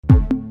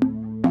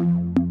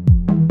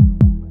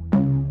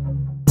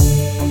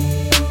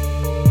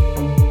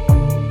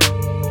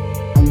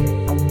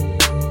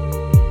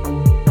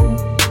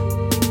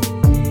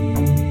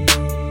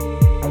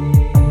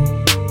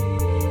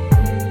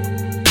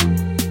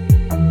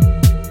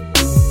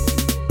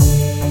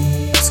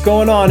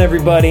going on,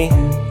 everybody?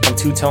 I'm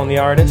Two-Tone the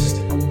Artist.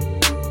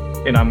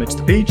 And I'm Mitch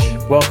the Peach.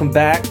 Welcome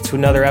back to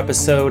another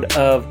episode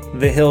of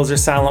The Hills Are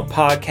Silent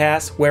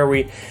podcast, where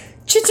we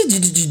chop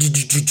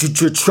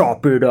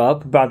it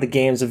up about the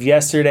games of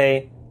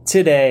yesterday,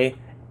 today,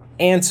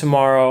 and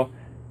tomorrow.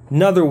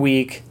 Another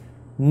week,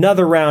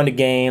 another round of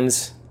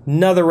games,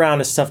 another round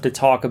of stuff to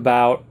talk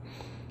about.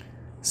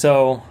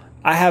 So,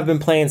 I have been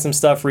playing some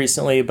stuff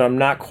recently, but I'm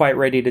not quite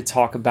ready to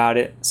talk about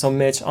it. So,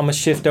 Mitch, I'm going to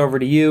shift over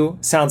to you.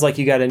 Sounds like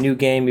you got a new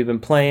game you've been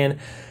playing.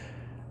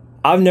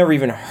 I've never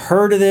even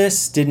heard of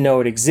this, didn't know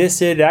it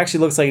existed. It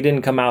actually looks like it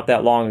didn't come out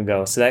that long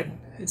ago, so that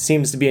it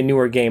seems to be a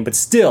newer game, but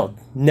still,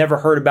 never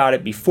heard about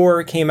it before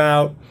it came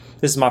out.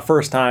 This is my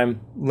first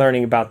time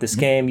learning about this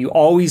game. You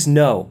always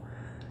know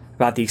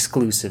about the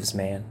exclusives,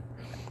 man.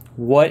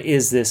 What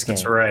is this game?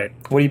 That's right.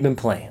 What have you been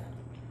playing?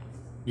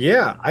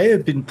 Yeah, I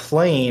have been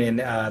playing,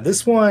 and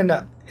this one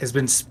has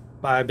been.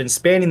 I've been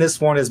spanning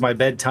this one as my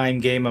bedtime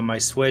game on my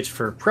Switch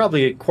for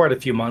probably quite a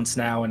few months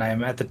now, and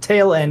I'm at the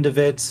tail end of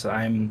it.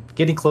 I'm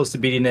getting close to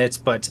beating it,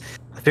 but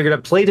I figured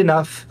I've played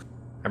enough.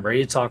 I'm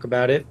ready to talk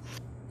about it.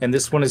 And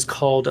this one is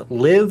called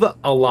Live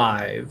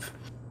Alive.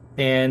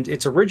 And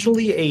it's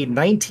originally a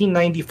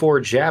 1994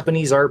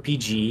 Japanese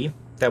RPG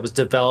that was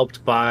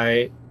developed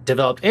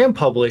and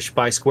published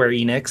by Square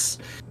Enix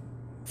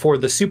for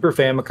the Super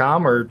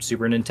Famicom or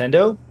Super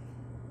Nintendo.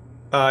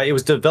 It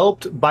was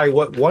developed by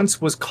what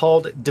once was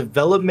called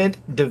Development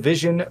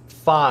Division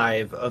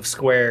 5 of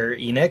Square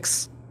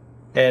Enix,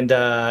 and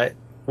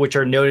which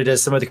are noted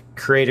as some of the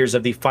creators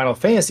of the Final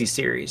Fantasy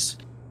series.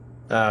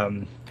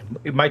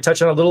 We might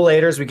touch on it a little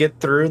later as we get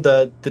through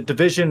the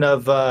division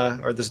of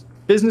or the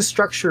business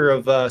structure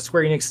of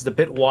Square Enix is a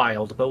bit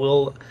wild, but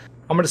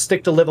I'm going to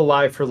stick to Live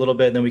Alive for a little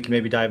bit, and then we can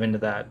maybe dive into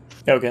that.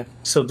 Okay.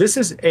 So this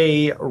is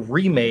a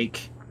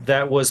remake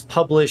that was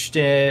published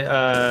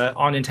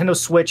on Nintendo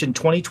Switch in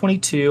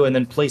 2022 and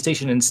then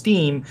PlayStation and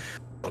Steam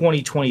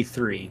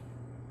 2023.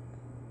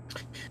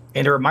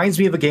 And it reminds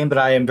me of a game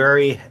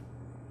that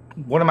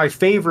one of my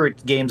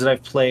favorite games that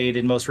I've played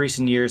in most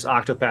recent years,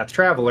 Octopath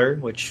Traveler,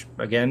 which,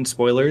 again,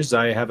 spoilers,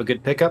 I have a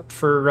good pickup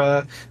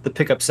for the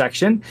pickup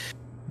section.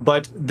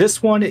 But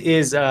this one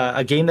is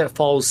a game that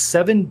follows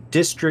 7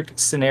 district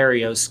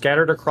scenarios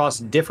scattered across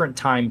different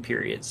time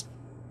periods,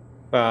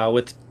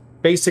 with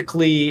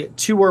basically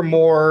 2 or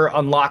more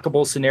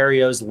unlockable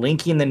scenarios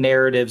linking the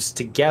narratives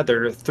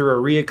together through a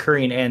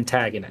reoccurring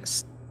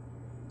antagonist.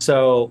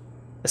 So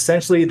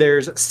essentially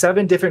there's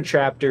 7 different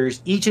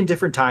chapters, each in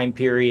different time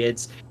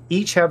periods,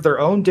 each have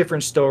their own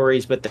different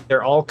stories, but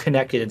they're all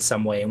connected in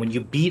some way. And when you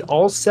beat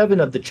all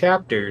 7 of the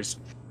chapters,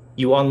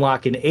 you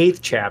unlock an 8th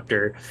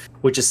chapter,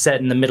 which is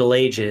set in the Middle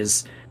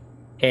Ages,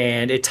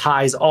 and it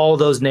ties all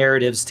those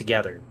narratives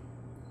together.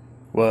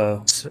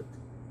 Whoa.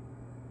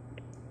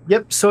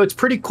 Yep, so it's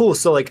pretty cool.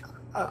 So, like,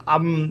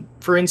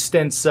 for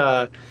instance,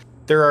 there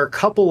are a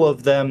couple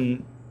of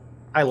them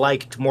I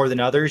liked more than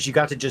others. You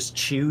got to just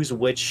choose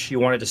which you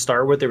wanted to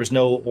start with. There was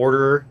no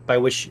order by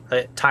which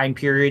time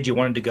period you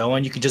wanted to go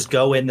in. You could just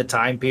go in the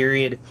time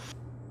period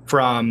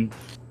from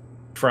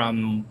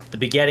the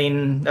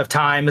beginning of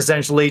time,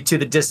 essentially, to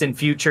the distant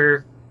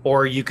future,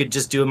 or you could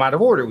just do them out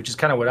of order, which is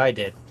kind of what I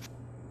did.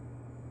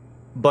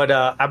 But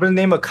I'm going to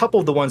name a couple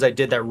of the ones I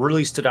did that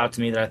really stood out to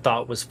me that I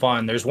thought was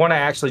fun. There's one I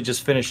actually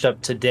just finished up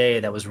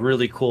today that was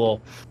really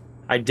cool.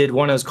 I did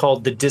one that was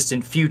called The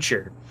Distant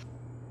Future.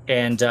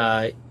 And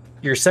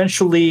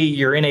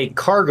you're in a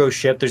cargo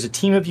ship. There's a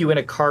team of you in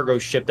a cargo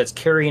ship that's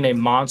carrying a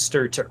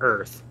monster to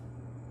Earth.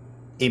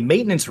 A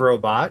maintenance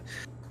robot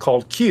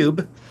called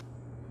Cube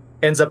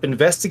ends up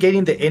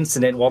investigating the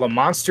incident while the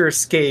monster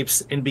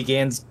escapes and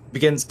begins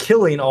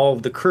killing all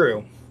of the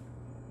crew.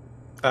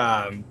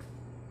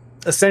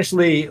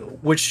 Essentially,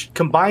 which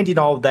combining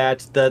all of that,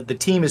 the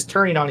team is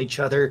turning on each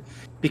other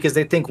because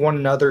they think one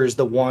another is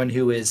the one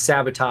who is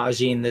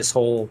sabotaging this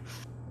whole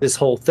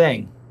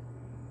thing.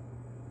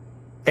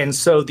 And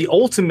so the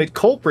ultimate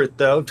culprit,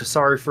 though,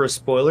 sorry for a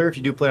spoiler, if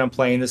you do plan on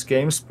playing this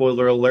game,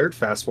 spoiler alert,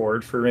 fast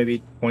forward for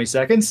maybe 20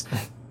 seconds.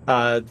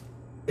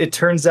 It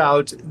turns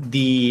out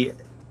the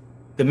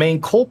main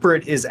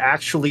culprit is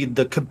actually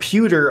the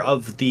computer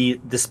of the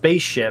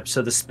spaceship.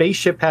 So the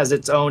spaceship has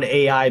its own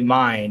AI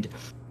mind,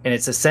 and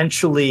it's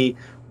essentially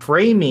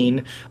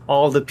framing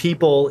all the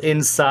people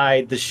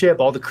inside the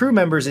ship, all the crew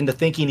members, into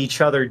thinking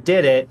each other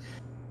did it,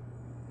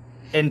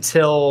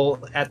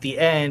 until at the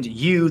end,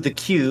 you, the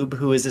Cube,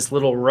 who is this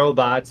little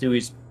robot, who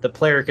is the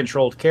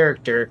player-controlled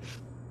character,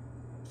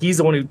 he's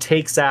the one who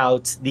takes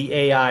out the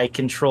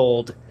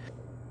AI-controlled,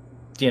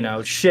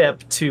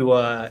 ship to,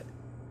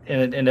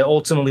 and it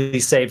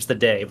ultimately saves the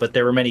day. But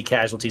there were many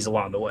casualties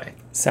along the way.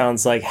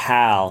 Sounds like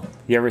HAL.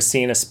 You ever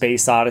seen A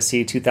Space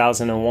Odyssey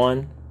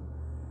 2001?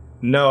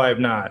 No, I have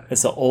not.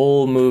 It's an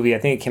old movie. I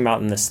think it came out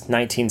in the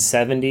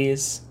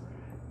 1970s.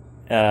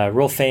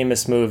 Real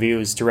famous movie. It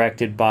was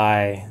directed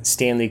by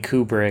Stanley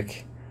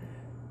Kubrick.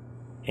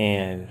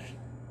 And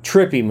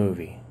trippy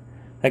movie.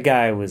 That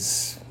guy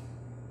was,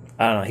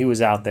 I don't know, he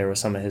was out there with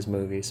some of his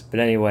movies. But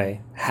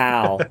anyway,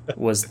 HAL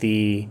was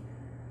the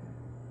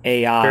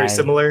AI Very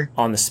similar.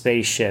 on the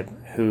spaceship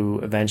who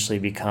eventually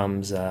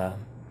becomes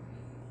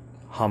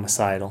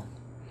homicidal.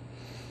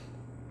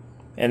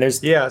 And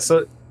there's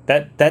So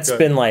that's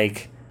been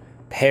like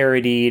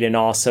parodied and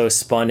also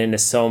spun into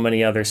so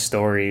many other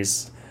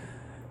stories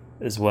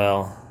as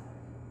well.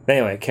 But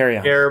anyway, carry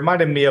on. it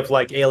reminded me of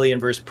like Alien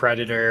vs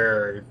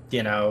Predator,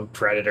 or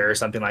Predator or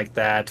something like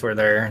that, where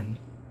they're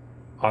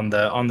on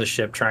the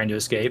ship trying to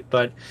escape.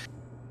 But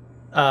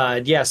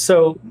yeah,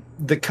 so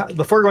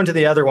before going to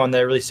the other one that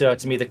really stood out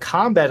to me, the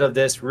combat of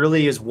this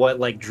really is what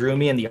like drew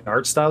me in the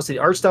art style. So the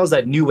art style is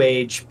that new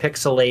age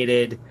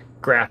pixelated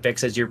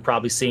graphics, as you're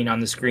probably seeing on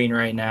the screen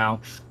right now,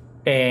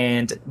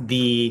 and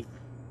the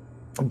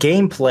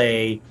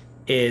gameplay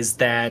is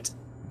that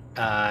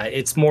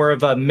it's more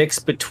of a mix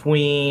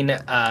between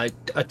a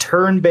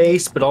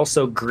turn-based but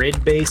also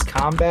grid-based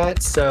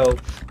combat. So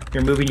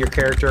you're moving your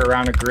character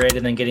around a grid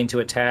and then getting to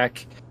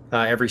attack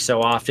every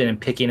so often and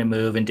picking a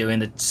move and doing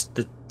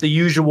the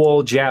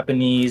usual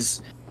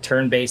Japanese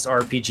turn-based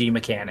RPG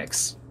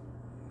mechanics.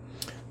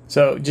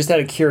 So, just out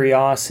of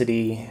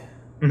curiosity,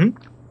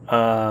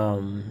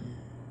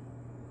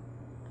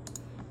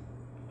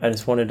 I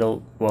just wanted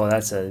to. Well,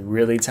 that's a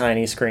really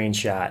tiny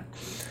screenshot.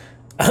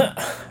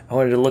 I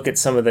wanted to look at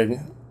some of the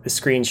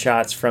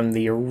screenshots from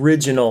the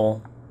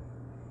original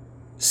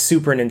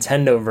Super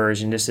Nintendo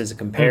version, just as a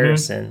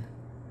comparison.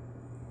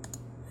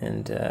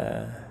 And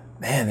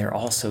man, they're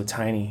all so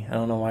tiny. I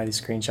don't know why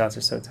these screenshots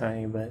are so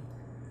tiny, but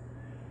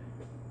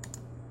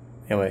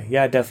anyway,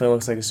 yeah, it definitely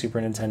looks like a Super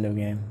Nintendo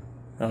game.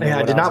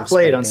 I did not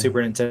play it on Super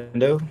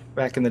Nintendo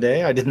back in the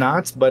day. I did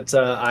not, but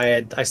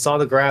I saw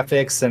the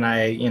graphics and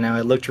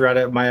I looked right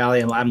at my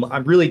alley, and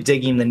I'm really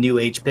digging the new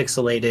age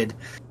pixelated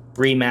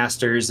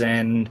remasters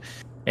and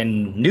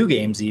new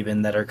games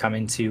even that are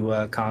coming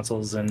to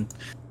consoles and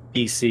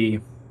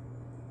PC.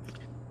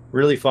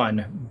 Really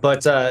fun.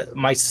 But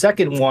my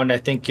second one, I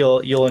think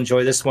you'll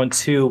enjoy this one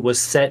too,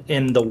 was set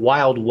in the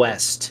Wild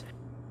West,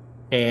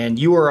 and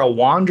you are a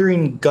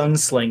wandering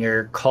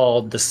gunslinger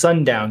called the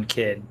Sundown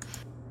Kid.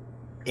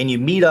 And you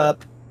meet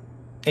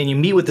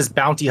with this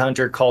bounty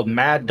hunter called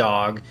Mad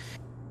Dog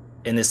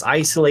in this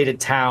isolated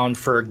town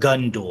for a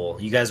gun duel.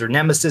 You guys are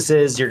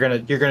nemesises. You're gonna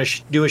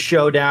do a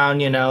showdown.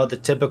 The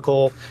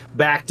typical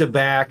back to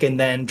back and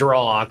then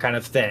draw kind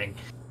of thing.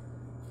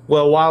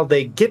 Well, while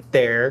they get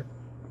there,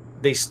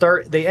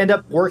 they end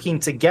up working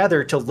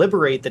together to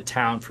liberate the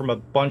town from a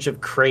bunch of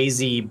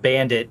crazy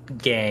bandit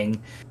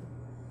gang,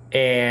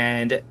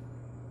 and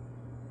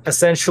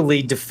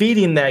essentially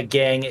defeating that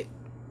gang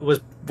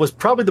was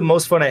probably the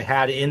most fun I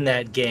had in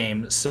that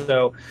game.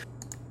 So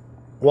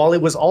while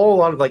it was all a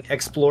lot of like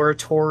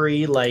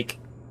exploratory, like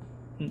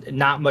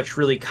not much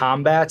really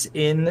combat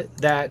in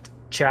that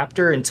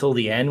chapter until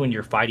the end when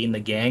you're fighting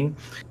the gang,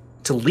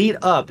 to lead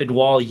up and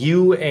while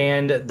you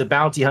and the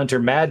bounty hunter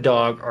Mad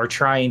Dog are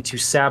trying to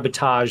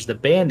sabotage the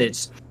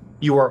bandits,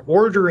 you are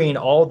ordering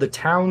all the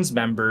town's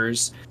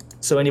members.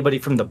 So anybody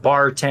from the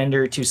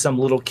bartender to some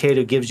little kid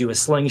who gives you a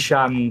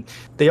slingshot, and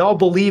they all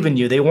believe in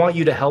you. They want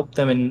you to help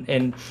them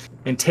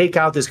and take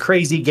out this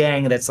crazy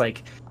gang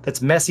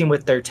that's messing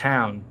with their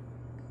town.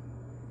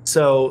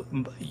 So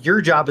your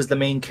job as the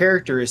main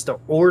character is to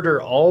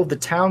order all the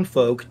town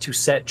folk to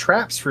set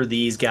traps for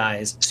these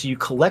guys. So you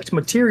collect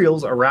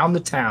materials around the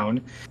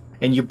town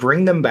and you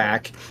bring them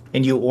back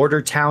and you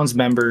order towns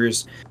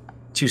members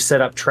to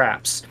set up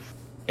traps.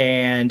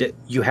 And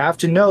you have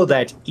to know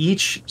that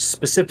each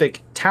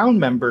specific town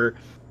member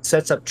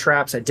sets up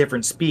traps at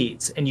different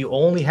speeds. And you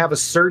only have a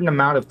certain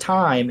amount of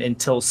time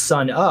until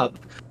sun up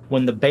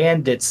when the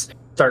bandits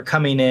start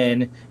coming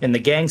in and the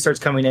gang starts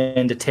coming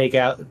in to take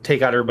out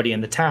everybody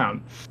in the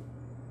town.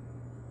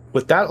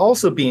 With that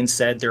also being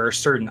said, there are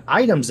certain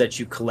items that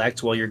you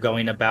collect while you're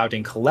going about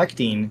and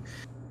collecting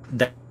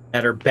that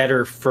are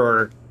better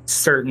for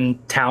certain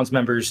towns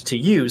members to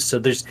use. So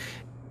there's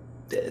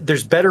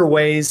better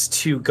ways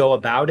to go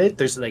about it.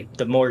 There's like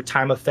the more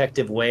time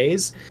effective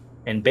ways.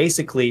 And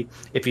basically,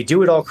 if you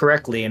do it all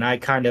correctly, and I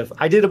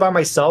did it by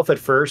myself at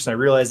first, and I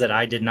realized that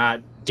I did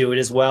not do it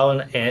as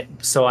well. And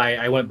so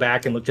I went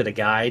back and looked at a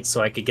guide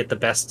so I could get the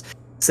best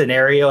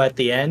scenario at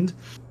the end.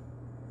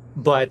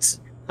 But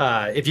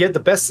if you have the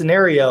best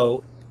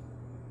scenario,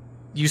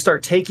 you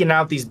start taking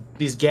out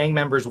these gang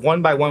members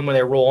one by one when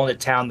they roll into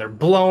town. They're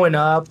blowing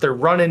up. They're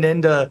running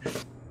into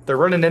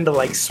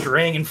like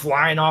string and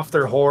flying off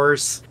their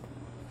horse.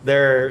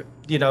 They're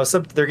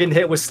getting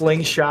hit with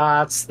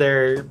slingshots.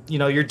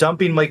 You're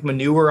dumping like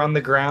manure on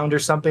the ground or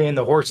something, and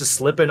the horse is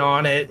slipping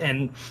on it,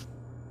 and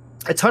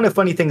a ton of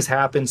funny things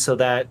happen. So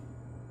that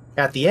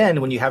at the end,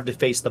 when you have to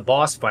face the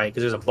boss fight,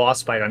 because there's a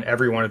boss fight on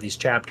every one of these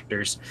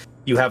chapters,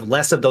 you have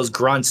less of those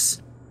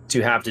grunts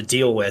to have to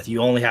deal with.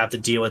 You only have to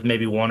deal with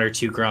maybe one or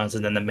two grunts,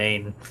 and then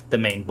the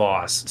main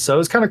boss. So it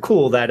was kind of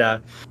cool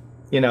that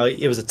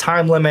it was a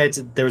time limit.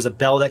 There was a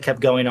bell that kept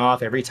going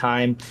off every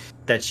time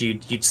that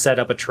you'd set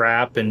up a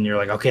trap, and you're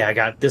like, okay, I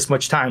got this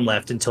much time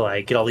left until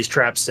I get all these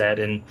traps set.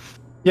 And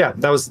yeah,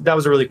 that was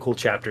a really cool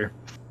chapter.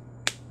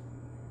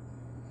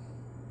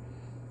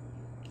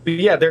 But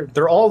yeah,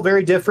 they're all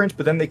very different,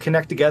 but then they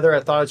connect together.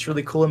 I thought it's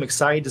really cool. I'm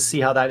excited to see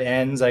how that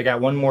ends. I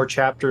got one more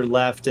chapter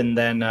left, and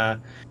then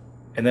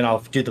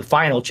I'll do the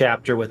final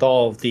chapter with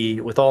all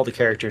the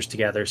characters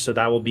together. So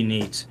that will be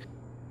neat.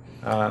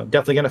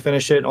 Definitely gonna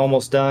finish it.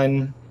 Almost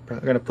done.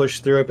 Probably gonna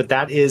push through it. But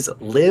that is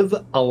Live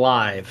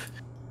Alive,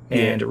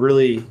 and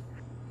really,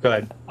 go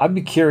ahead. I'd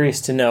be curious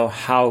to know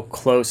how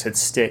close it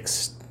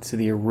sticks to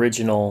the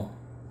original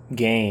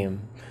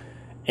game.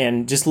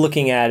 And just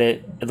looking at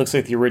it, it looks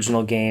like the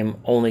original game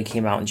only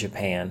came out in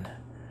Japan.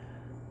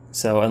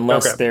 So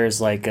unless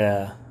there's like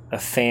a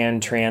fan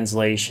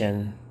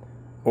translation,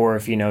 or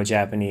if you know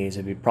Japanese,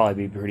 it'd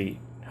probably be pretty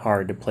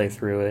hard to play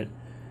through it.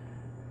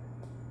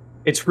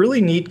 It's really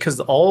neat because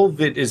all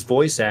of it is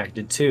voice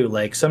acted too.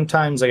 Like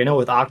sometimes, like I know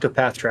with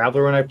Octopath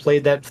Traveler, when I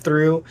played that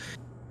through,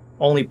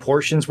 only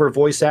portions were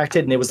voice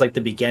acted, and it was like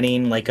the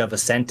beginning like of a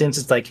sentence.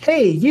 It's like,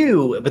 "Hey,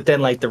 you," but then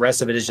like the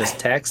rest of it is just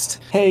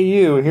text. Hey,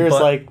 you! Here's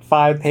like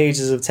 5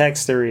 pages of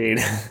text to read.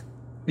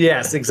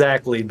 Yes,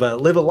 exactly.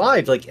 But Live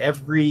Alive, like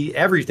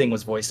everything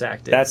was voice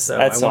acted. That's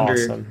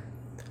awesome.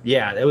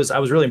 Yeah, I was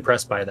really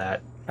impressed by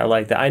that. I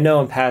like that. I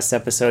know in past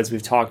episodes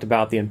we've talked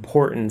about the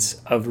importance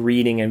of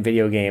reading in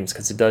video games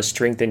because it does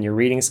strengthen your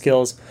reading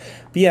skills.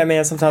 But yeah,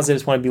 man, sometimes I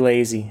just want to be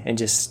lazy and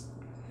just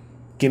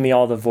give me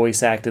all the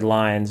voice acted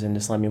lines and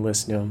just let me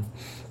listen to them.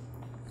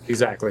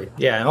 Exactly.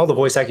 Yeah, and all the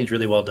voice acting is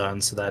really well done,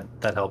 so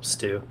that helps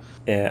too.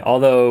 Yeah,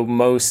 although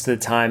most of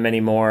the time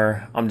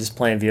anymore, I'm just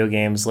playing video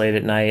games late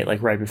at night,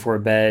 like right before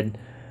bed,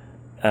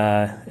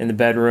 in the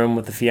bedroom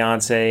with the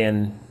fiance,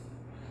 and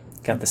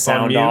got the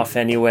sound off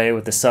anyway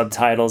with the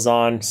subtitles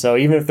on. So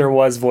even if there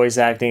was voice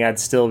acting, I'd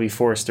still be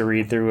forced to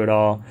read through it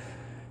all.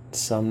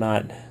 So I'm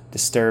not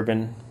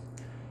disturbing.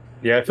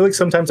 Yeah, I feel like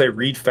sometimes I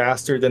read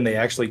faster than they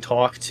actually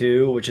talk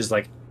too, which is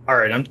like, all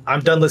right, I'm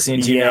done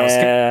listening to you now.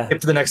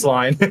 Skip to the next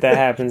line. That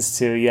happens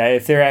too. Yeah,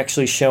 if they're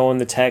actually showing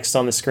the text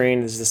on the screen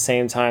at the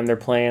same time they're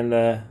playing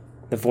the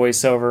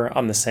voiceover,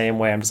 I'm the same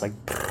way. I'm just like,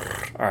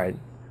 all right,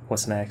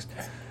 what's next?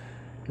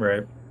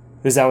 Right.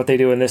 Is that what they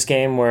do in this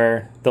game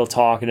where they'll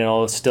talk and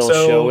it'll still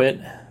show it?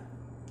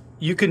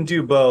 You can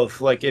do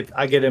both. Like if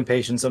I get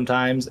impatient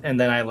sometimes and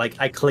then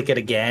I click it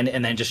again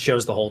and then it just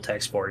shows the whole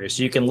text for you.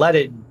 So you can let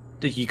it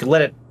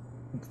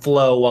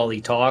flow while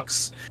he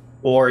talks,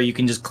 or you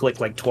can just click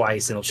like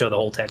twice and it'll show the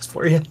whole text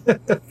for you.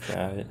 Got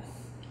it.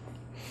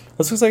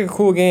 This looks like a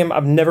cool game.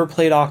 I've never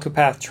played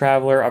Octopath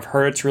Traveler. I've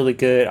heard it's really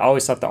good. I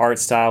always thought the art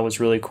style was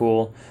really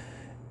cool.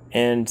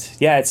 And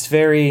yeah, it's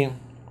very...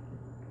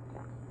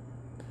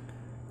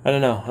 I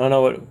don't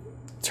know what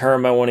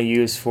term I want to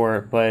use for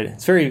it, but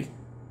it's very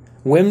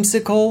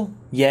whimsical,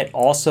 yet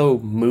also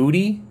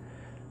moody.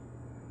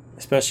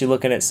 Especially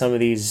looking at some of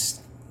these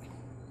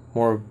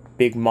more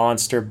big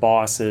monster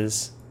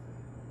bosses.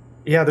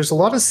 Yeah, there's a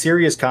lot of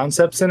serious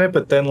concepts in it,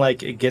 but then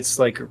like it gets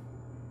like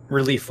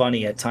really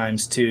funny at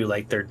times too,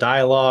 like their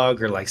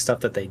dialogue or like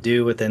stuff that they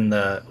do within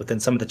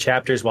some of the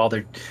chapters while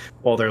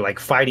they're like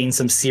fighting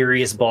some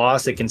serious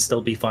boss, it can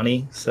still be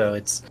funny.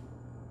 So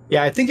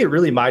I think it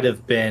really might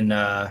have been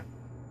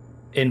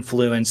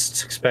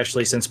influenced,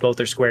 especially since both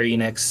are Square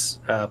Enix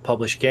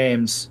published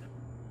games,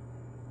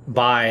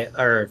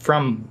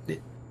 from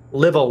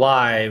Live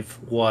Alive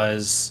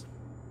was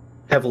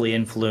heavily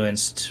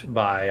influenced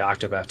by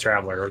Octopath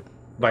Traveler, or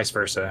vice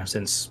versa,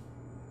 since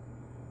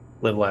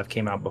Live Alive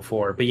came out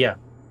before. But yeah,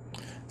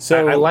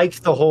 so I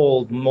like the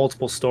whole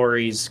multiple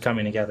stories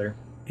coming together.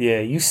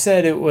 Yeah, you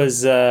said it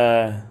was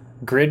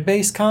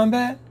grid-based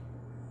combat?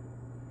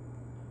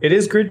 It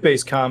is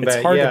grid-based combat.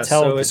 It's hard to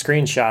tell with the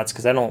screenshots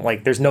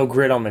because there's no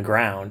grid on the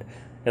ground,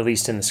 at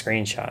least in the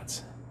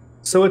screenshots.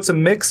 So it's a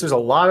mix. There's a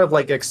lot of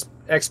like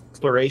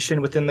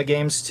exploration within the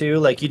games too.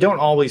 Like you don't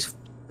always,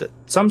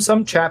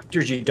 some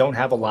chapters you don't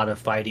have a lot of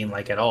fighting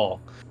like at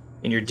all,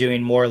 and you're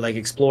doing more like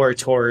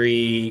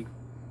exploratory,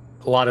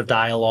 a lot of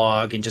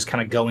dialogue and just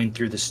kind of going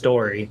through the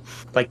story.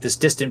 Like this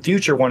Distant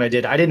Future one I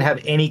didn't have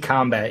any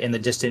combat in the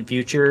Distant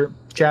Future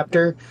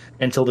chapter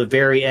until the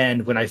very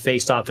end when I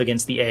faced off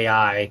against the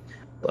AI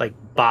like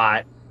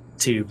bot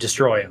to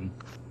destroy him.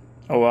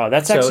 Oh wow,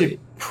 that's actually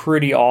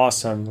pretty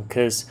awesome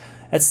because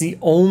that's the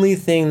only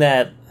thing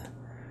that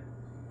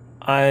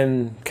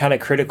I'm kind of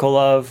critical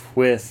of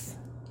with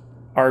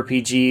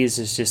RPGs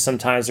is just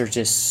sometimes there's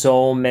just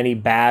so many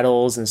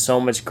battles and so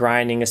much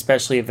grinding,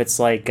 especially if it's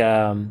like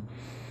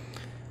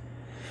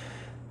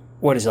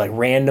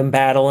random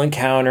battle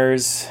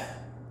encounters.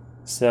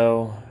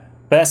 So,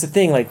 but that's the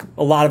thing, like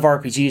a lot of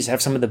RPGs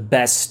have some of the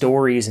best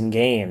stories in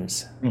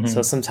games. Mm-hmm.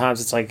 So sometimes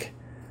it's like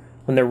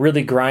when they're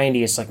really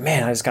grindy, it's like,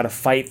 man, I just got to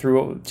fight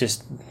through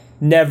just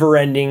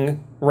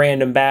never-ending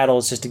random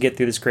battles just to get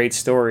through this great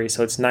story.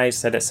 So it's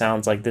nice that it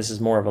sounds like this is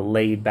more of a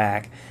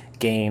laid-back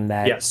game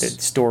that the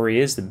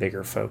story is the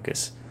bigger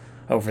focus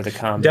over the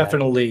combat.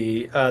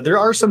 Definitely. There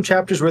are some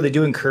chapters where they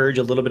do encourage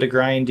a little bit of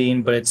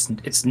grinding, but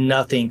it's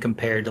nothing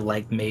compared to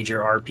like major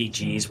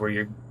RPGs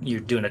where you're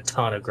doing a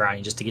ton of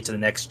grinding just to get to the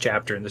next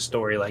chapter in the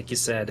story, like you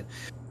said.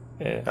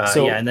 Yeah.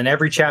 And then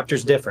every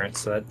chapter's different,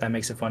 so that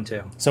makes it fun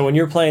too. So when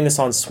you're playing this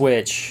on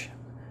Switch,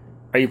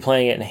 Are you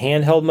playing it in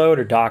handheld mode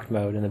or docked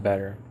mode in the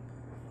better?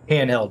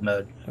 Handheld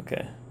mode.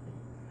 Okay.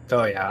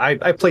 Oh yeah,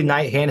 I play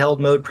night handheld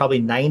mode probably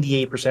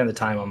 98% of the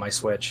time on my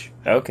Switch.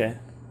 Okay.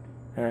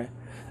 All right.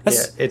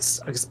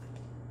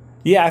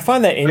 Yeah, I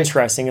find that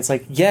interesting. It's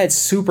like, yeah, it's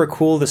super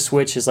cool the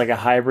Switch is like a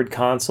hybrid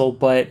console,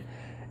 but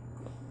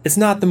it's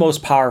not the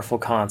most powerful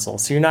console,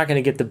 so you're not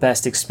going to get the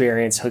best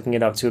experience hooking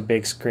it up to a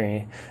big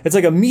screen. It's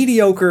like a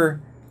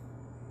mediocre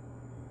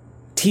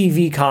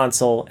TV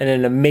console and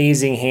an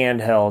amazing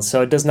handheld,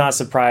 so it does not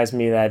surprise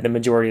me that the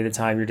majority of the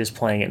time you're just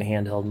playing it in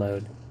handheld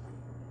mode.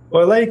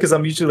 Well, I like it because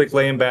I'm usually like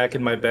laying back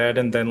in my bed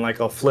and then like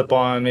I'll flip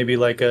on maybe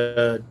like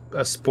a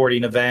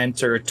sporting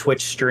event or a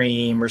Twitch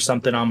stream or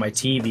something on my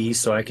TV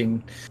so I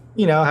can,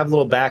 have a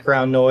little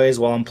background noise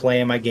while I'm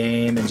playing my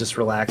game and just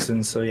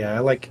relaxing. So yeah, I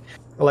like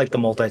the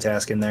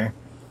multitasking there.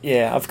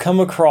 Yeah, I've come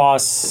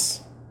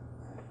across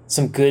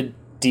some good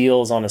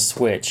deals on a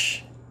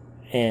Switch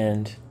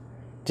and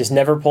just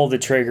never pulled the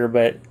trigger,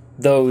 but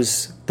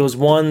those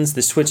ones,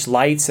 the Switch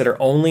Lites that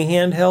are only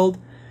handheld,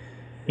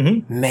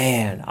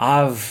 man,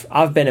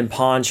 I've been in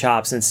pawn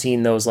shops and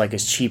seen those like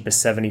as cheap as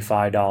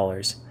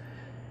 $75.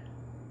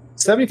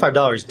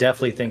 $75,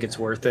 definitely think it's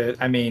worth it.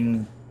 I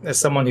mean, as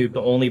someone who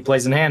only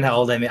plays in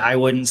handheld, I mean, I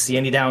wouldn't see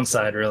any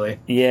downside really.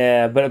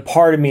 Yeah, but a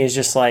part of me is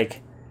just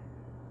like,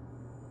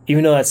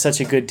 even though that's such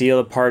a good deal,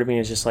 a part of me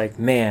is just like,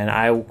 man,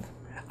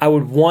 I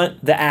would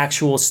want the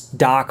actual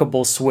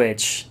dockable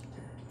Switch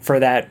for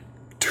that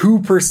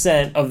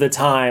 2% of the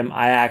time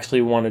I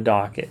actually want to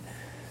dock it.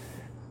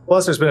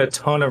 Plus, there's been a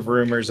ton of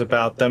rumors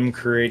about them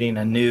creating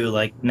a new,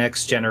 like,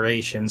 next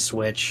generation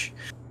Switch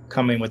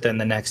coming within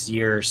the next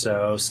year or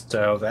so.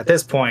 So at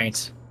this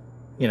point,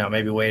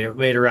 maybe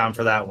wait around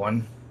for that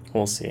one.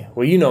 We'll see.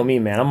 Well, you know me,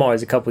 man. I'm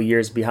always a couple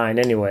years behind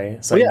anyway,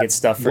 so I can get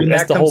stuff for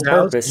that's the whole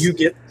purpose. You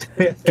get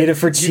it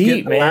for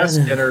cheap, man.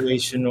 Last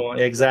generation one,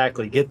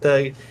 exactly. Get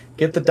the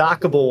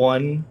dockable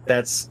one.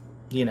 That's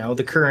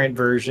the current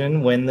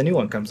version when the new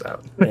one comes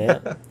out.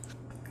 Yeah,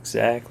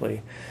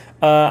 exactly.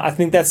 I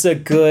think that's a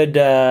good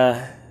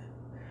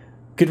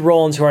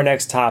roll into our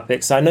next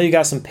topic. So I know you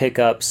got some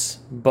pickups,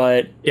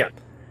 but yeah.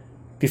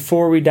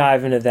 Before we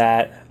dive into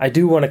that, I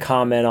do want to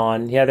comment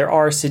on, there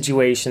are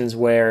situations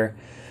where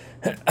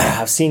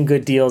I've seen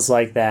good deals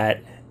like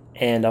that,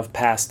 and I've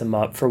passed them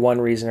up for one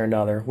reason or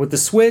another. With the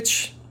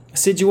Switch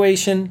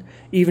situation,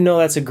 even though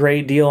that's a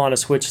great deal on a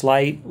Switch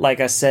Lite, like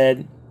I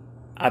said,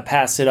 I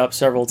passed it up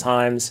several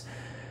times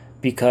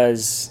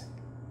because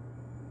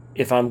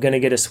if I'm going to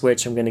get a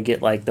Switch, I'm going to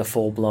get like the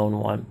full-blown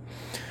one.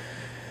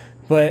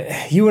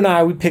 But you and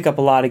I, we pick up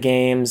a lot of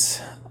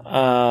games,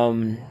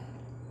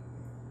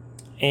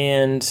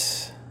 and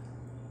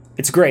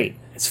it's great.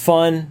 It's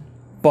fun,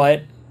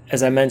 but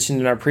as I mentioned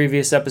in our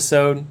previous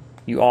episode,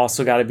 you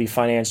also got to be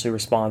financially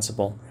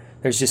responsible.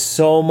 There's just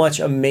so much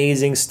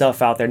amazing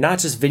stuff out there, not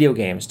just video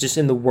games, just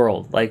in the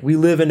world. Like, we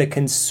live in a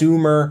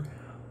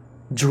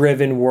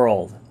consumer-driven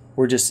world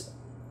where just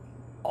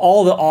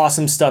all the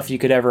awesome stuff you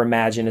could ever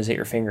imagine is at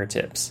your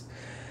fingertips.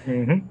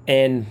 Mm-hmm.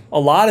 And a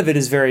lot of it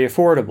is very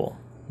affordable,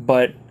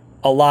 but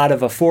a lot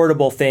of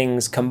affordable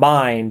things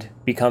combined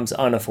becomes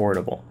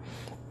unaffordable.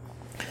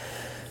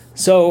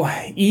 So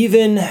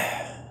even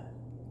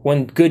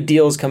when good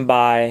deals come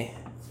by,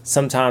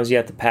 sometimes you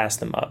have to pass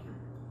them up.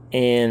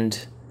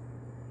 And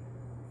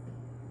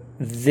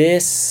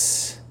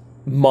this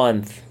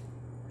month,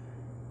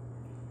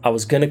 I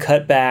was going to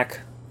cut back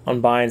on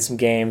buying some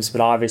games,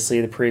 but obviously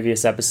the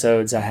previous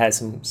episodes I had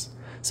some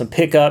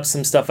pickups,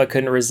 some stuff I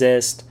couldn't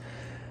resist.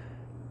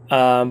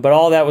 But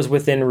all that was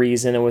within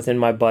reason and within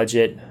my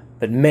budget.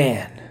 But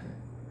man,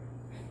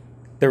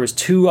 there was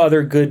 2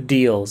 other good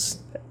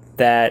deals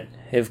that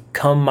have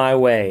come my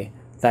way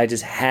that I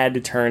just had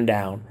to turn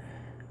down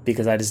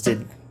because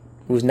it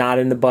was not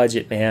in the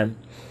budget, man.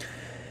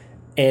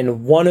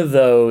 And one of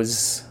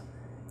those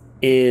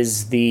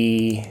is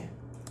I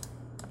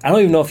don't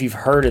even know if you've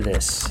heard of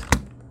this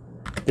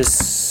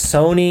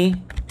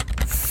Sony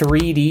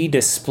 3D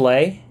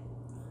display.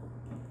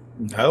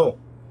 No.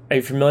 Are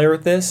you familiar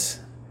with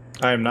this?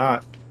 I am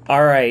not.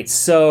 All right,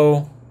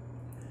 so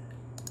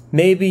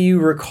maybe you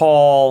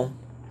recall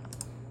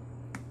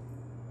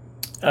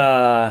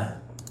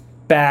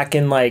back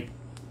in like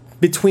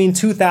between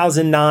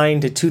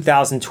 2009 to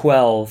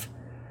 2012,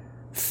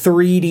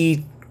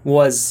 3D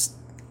was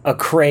a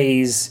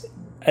craze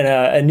and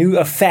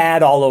a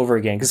fad all over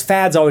again, because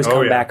fads always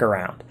come back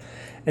around.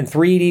 And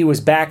 3D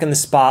was back in the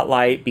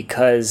spotlight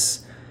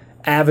because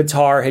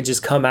Avatar had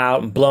just come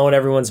out and blown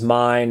everyone's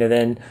mind, and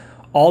then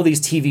all these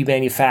TV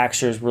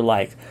manufacturers were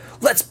like,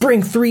 let's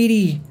bring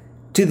 3D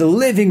to the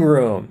living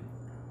room.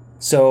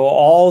 So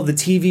all the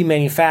TV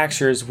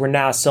manufacturers were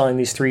now selling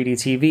these 3D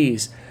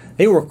TVs.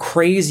 They were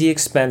crazy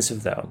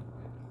expensive, though.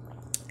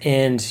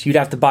 And you'd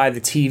have to buy the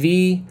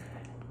TV,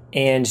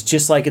 and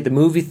just like at the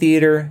movie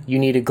theater, you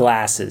needed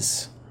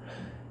glasses.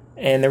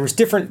 And there was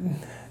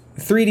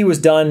 3D was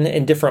done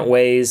in different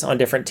ways on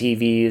different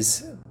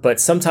TVs, but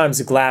sometimes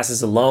the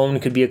glasses alone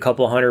could be a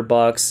couple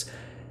 $100.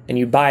 and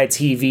you buy a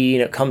TV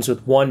and it comes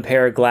with one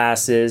pair of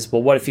glasses.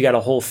 Well, what if you got a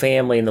whole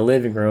family in the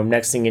living room?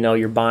 Next thing you know,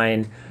 you're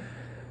buying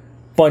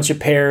a bunch of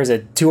pairs of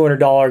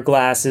 $200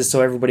 glasses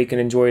so everybody can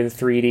enjoy the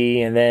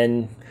 3D, and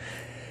then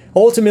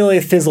ultimately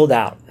it fizzled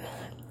out.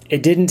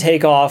 It didn't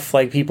take off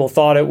like people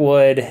thought it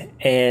would,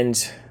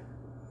 and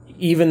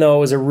even though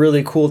it was a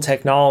really cool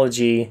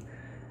technology,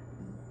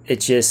 it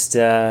just,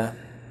 people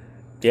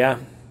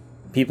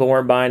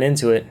weren't buying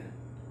into it.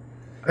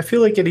 I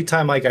feel like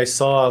anytime like I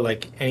saw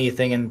like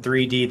anything in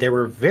 3D, there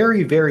were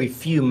very, very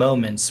few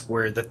moments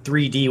where the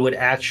 3D would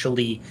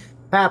actually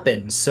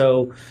happen.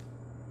 So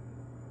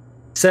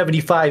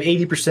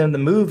 75-80% of the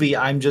movie,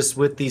 I'm just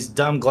with these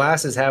dumb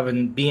glasses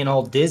being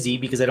all dizzy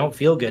because I don't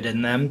feel good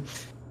in them.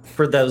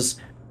 For those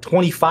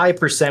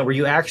 25% where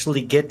you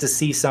actually get to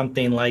see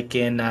something like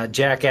in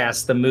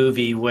Jackass the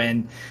movie,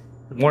 when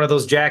one of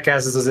those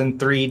jackasses was in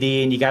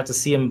 3D and you got to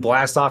see him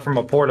blast off from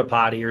a porta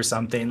potty or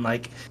something,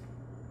 like,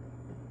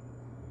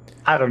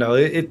 I don't know.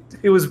 It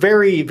was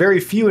very, very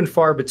few and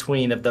far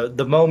between of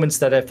the moments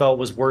that I felt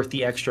was worth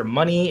the extra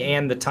money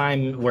and the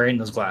time wearing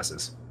those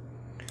glasses.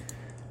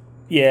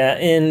 Yeah,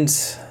 and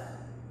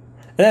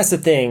that's the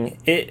thing.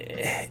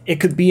 It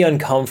could be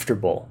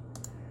uncomfortable.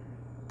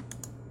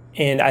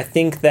 And I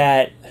think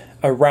that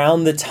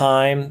around the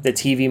time the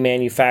TV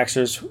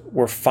manufacturers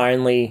were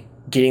finally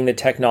getting the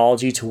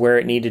technology to where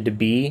it needed to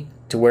be,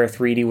 to where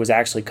 3D was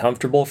actually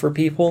comfortable for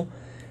people,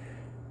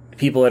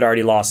 people had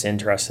already lost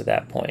interest at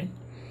that point.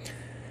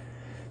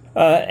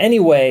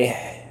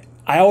 Anyway,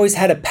 I always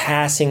had a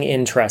passing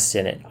interest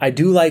in it. I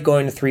do like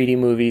going to 3D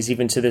movies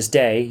even to this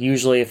day.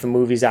 Usually if a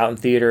movie's out in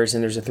theaters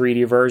and there's a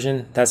 3D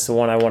version, that's the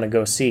one I want to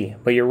go see.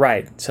 But you're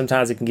right.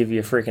 Sometimes it can give you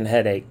a freaking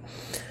headache.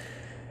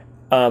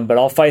 But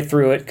I'll fight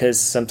through it because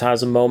sometimes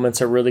the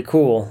moments are really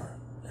cool.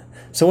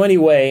 So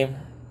anyway,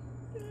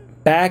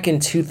 back in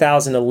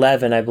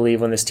 2011, I believe,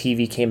 when this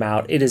TV came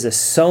out, it is a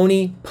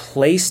Sony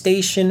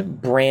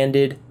PlayStation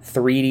branded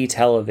 3D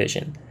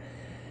television.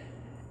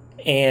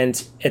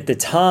 And at the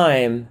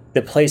time,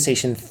 the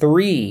PlayStation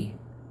 3,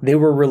 they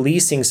were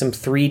releasing some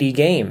 3D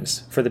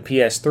games for the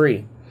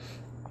PS3.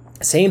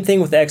 Same thing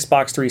with the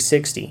Xbox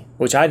 360,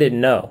 which I didn't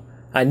know.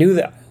 I knew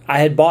that I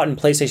had bought in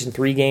PlayStation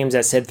 3 games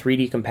that said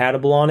 3D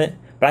compatible on it,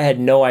 but I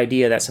had no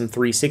idea that some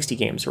 360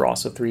 games were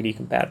also 3D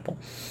compatible.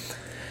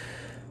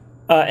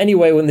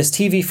 Anyway, when this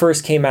TV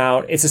first came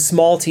out, it's a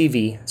small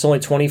TV. It's only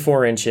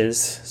 24 inches,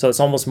 so it's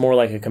almost more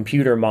like a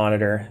computer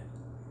monitor.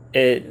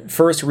 It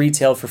first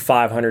retailed for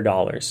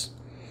 $500.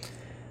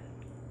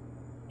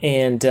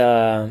 And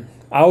I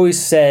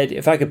always said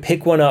if I could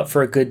pick one up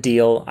for a good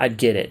deal, I'd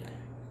get it.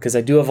 Because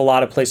I do have a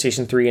lot of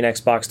PlayStation 3 and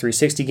Xbox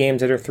 360 games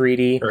that are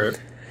 3D. Right.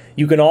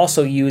 You can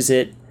also use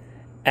it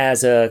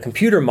as a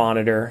computer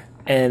monitor,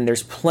 and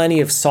there's plenty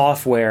of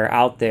software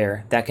out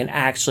there that can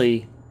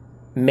actually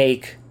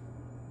make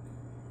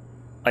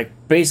like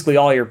basically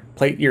all your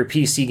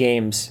PC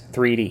games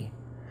 3D.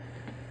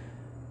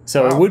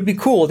 So It would be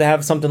cool to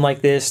have something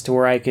like this to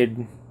where I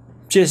could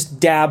just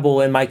dabble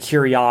in my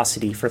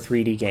curiosity for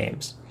 3D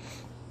games.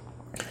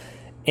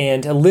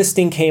 And a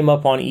listing came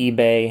up on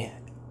eBay,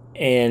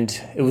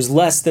 and it was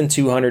less than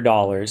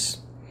 $200.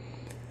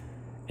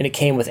 And it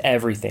came with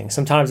everything.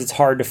 Sometimes it's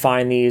hard to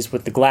find these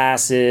with the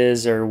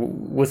glasses or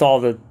with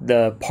all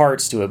the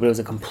parts to it, but it was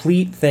a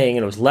complete thing,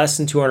 and it was less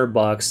than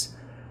 $200.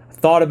 I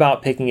thought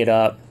about picking it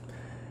up,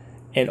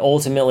 and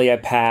ultimately I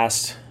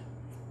passed.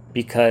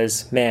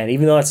 Because, man,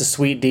 even though it's a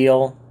sweet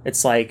deal,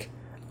 it's like,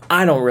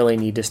 I don't really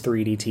need this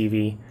 3D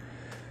TV.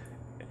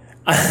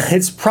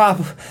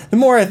 The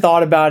more I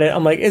thought about it,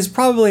 I'm like, it's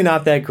probably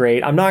not that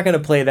great. I'm not going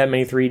to play that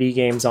many 3D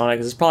games on it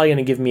because it's probably going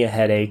to give me a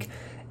headache.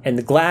 And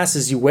the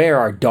glasses you wear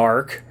are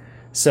dark,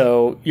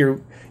 so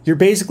you're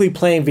basically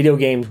playing video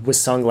games with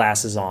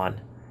sunglasses on.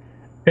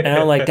 And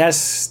I'm like,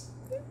 that's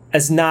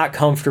not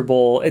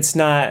comfortable. It's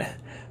not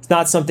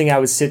something I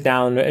would sit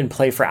down and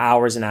play for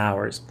hours and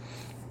hours.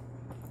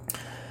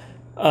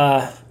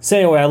 So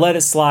anyway, I let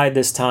it slide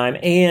this time,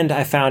 and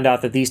I found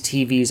out that these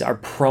TVs are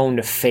prone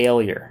to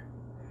failure.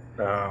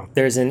 Oh.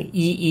 There's an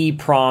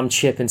EEPROM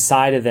chip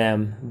inside of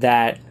them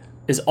that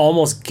is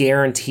almost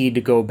guaranteed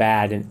to go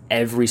bad in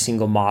every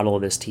single model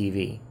of this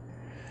TV.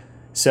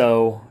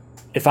 So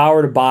if I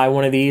were to buy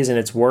one of these and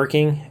it's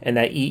working and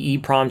that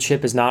EEPROM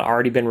chip has not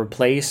already been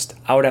replaced,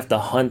 I would have to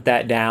hunt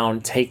that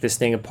down, take this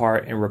thing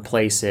apart, and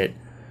replace it.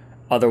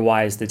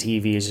 Otherwise, the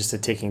TV is just a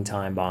ticking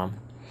time bomb.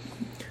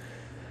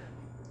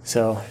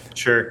 So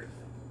Sure.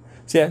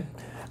 So yeah,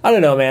 I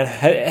don't know,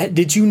 man.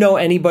 Did you know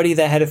anybody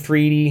that had a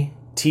 3D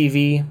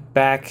TV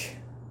back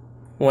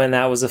when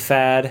that was a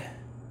fad?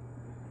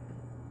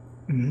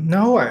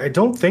 No, I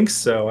don't think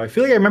so. I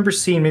feel like I remember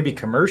seeing maybe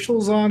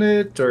commercials on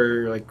it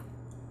or like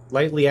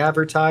lightly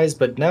advertised,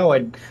 but no, I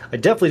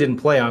definitely didn't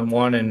play on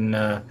one.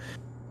 And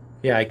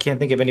yeah, I can't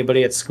think of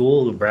anybody at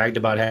school who bragged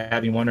about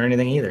having one or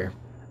anything either.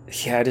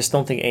 Yeah, I just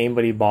don't think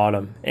anybody bought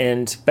them.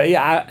 But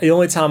yeah, the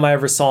only time I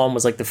ever saw them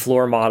was like the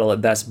floor model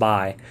at Best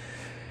Buy.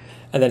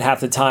 And then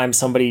half the time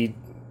somebody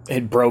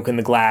had broken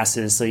the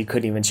glasses, so you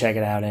couldn't even check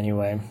it out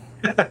anyway.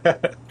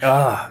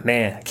 Oh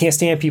man, I can't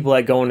stand people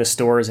that go into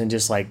stores and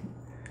just like,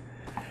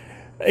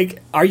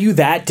 are you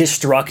that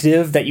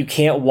destructive that you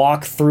can't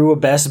walk through a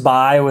Best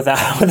Buy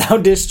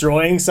without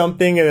destroying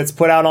something that's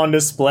put out on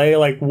display?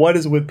 Like, what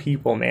is with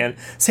people, man?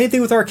 Same thing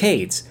with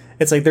arcades.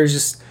 It's like there's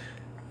just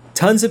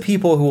tons of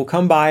people who will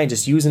come by and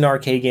just use an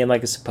arcade game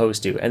like it's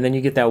supposed to, and then you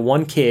get that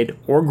one kid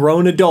or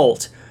grown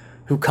adult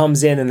who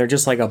comes in and they're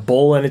just like a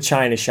bull in a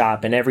china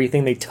shop, and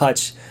everything they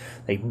touch,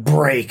 they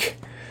break.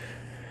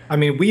 I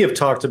mean, we have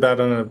talked about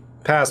on a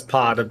past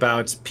pod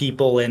about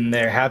people in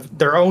there have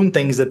their own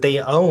things that they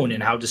own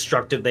and how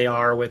destructive they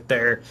are with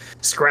their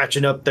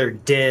scratching up their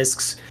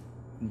discs,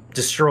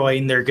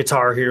 destroying their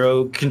Guitar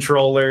Hero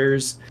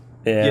controllers,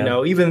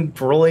 even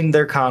rolling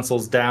their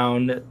consoles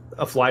down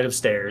a flight of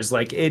stairs.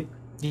 Like it,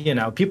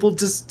 people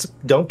just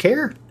don't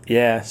care.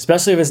 Yeah,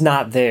 especially if it's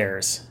not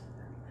theirs.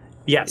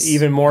 Yes.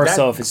 Even more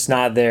so if it's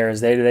not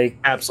theirs. They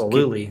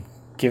absolutely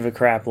give a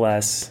crap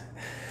less.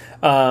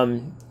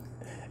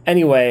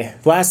 Anyway,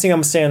 the last thing I'm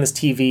going to say on this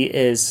TV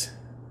is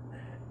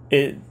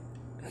it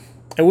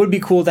would be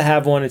cool to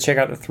have one to check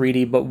out the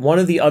 3D, but one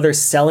of the other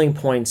selling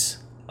points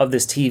of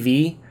this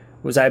TV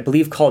was, I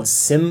believe, called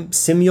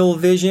Simul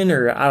Vision,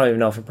 or I don't even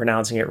know if I'm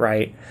pronouncing it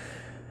right,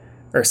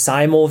 or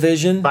Simul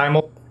Vision.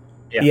 Simul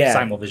Vision.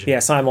 Yeah,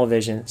 Simul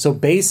Vision. So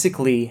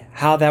basically,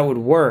 how that would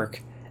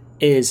work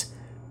is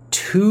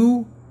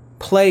 2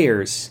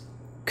 players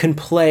can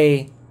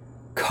play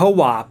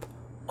co-op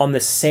on the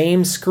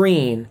same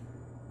screen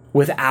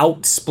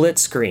without split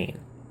screen.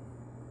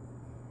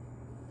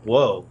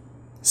 Whoa.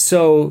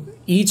 So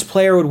each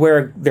player would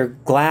wear their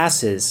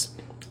glasses,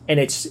 and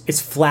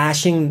it's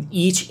flashing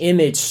each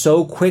image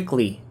so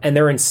quickly, and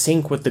they're in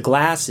sync with the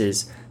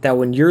glasses, that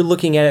when you're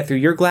looking at it through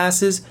your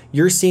glasses,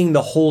 you're seeing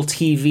the whole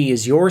TV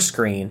as your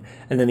screen,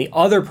 and then the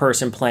other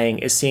person playing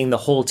is seeing the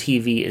whole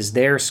TV as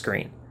their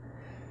screen,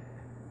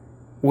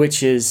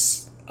 which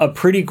is a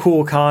pretty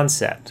cool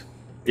concept.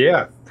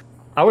 Yeah.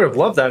 I would have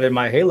loved that in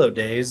my Halo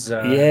days.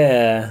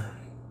 Yeah.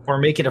 Or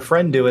making a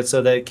friend do it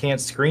so that it can't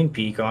screen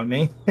peek on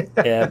me.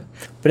 Yeah.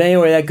 But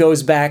anyway, that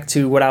goes back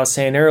to what I was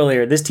saying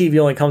earlier. This TV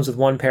only comes with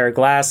 1 pair of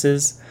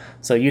glasses,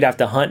 so you'd have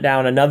to hunt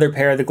down another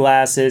pair of the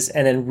glasses,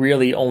 and then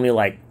really only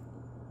like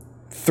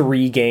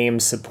 3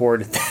 games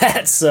supported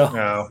that. So,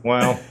 oh,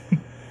 well.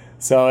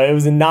 So it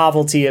was a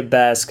novelty at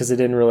best because it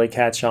didn't really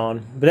catch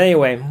on. But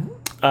anyway,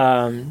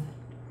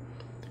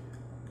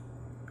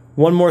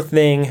 one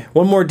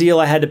more deal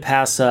I had to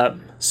pass up.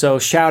 So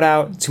shout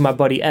out to my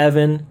buddy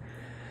Evan.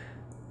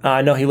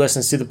 I know he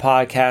listens to the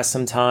podcast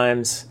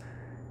sometimes,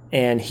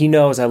 and he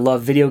knows I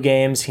love video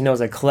games. He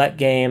knows I collect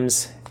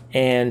games,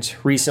 and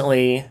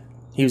recently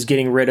he was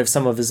getting rid of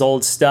some of his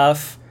old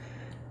stuff,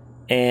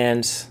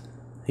 and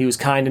he was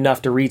kind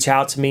enough to reach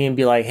out to me and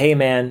be like, hey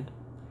man,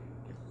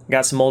 I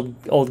got some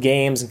old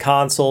games and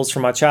consoles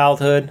from my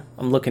childhood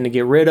I'm looking to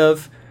get rid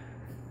of.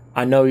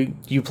 I know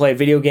you play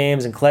video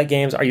games and collect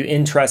games. Are you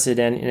interested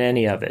in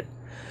any of it?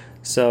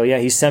 So yeah,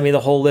 he sent me the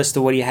whole list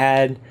of what he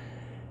had.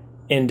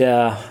 And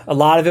a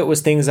lot of it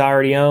was things I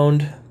already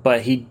owned,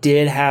 but he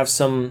did have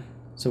some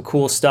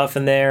cool stuff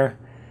in there.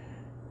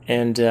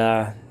 And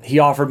he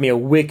offered me a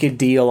wicked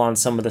deal on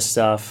some of the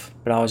stuff.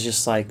 But I was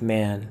just like,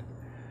 man,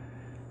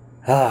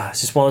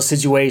 it's just one of those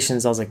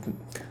situations. I was like,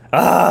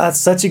 that's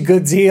such a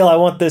good deal. I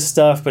want this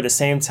stuff. But at the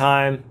same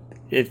time,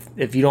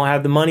 if you don't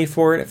have the money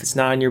for it, if it's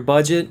not in your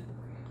budget,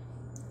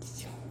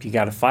 you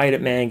got to fight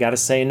it, man. You got to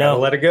say no.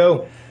 Gotta let it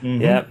go.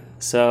 Mm-hmm. Yep.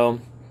 So,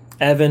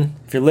 Evan,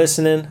 if you're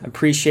listening,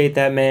 appreciate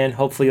that, man.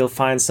 Hopefully you'll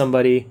find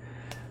somebody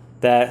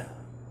that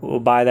will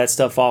buy that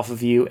stuff off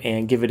of you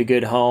and give it a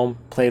good home,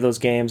 play those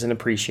games, and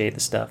appreciate the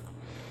stuff.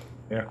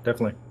 Yeah,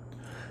 definitely.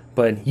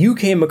 But you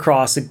came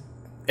across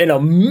an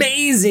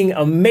amazing,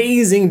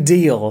 amazing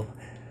deal.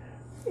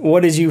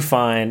 What did you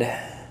find?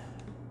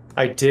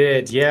 I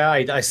did. Yeah,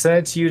 I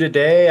sent it to you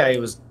today. I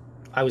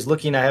was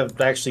looking. I have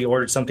actually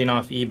ordered something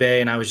off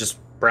eBay, and I was just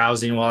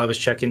browsing while I was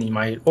checking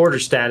my order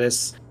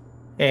status,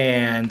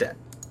 and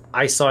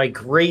I saw a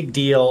great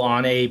deal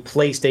on a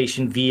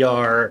PlayStation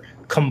VR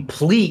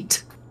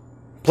complete.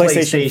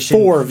 PlayStation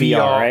 4 VR,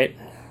 right?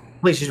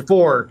 PlayStation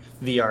 4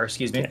 VR,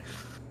 excuse me. Yeah.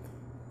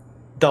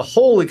 The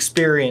whole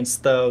experience,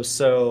 though.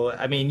 So,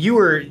 I mean,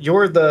 you're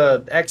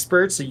the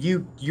expert, so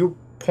you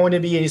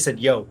pointed me and you said,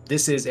 "Yo,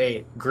 this is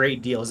a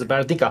great deal." It's about,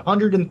 I think,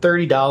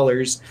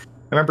 $130.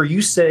 I remember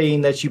you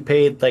saying that you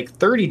paid like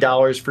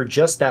 $30 for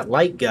just that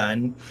light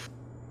gun.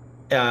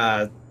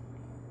 But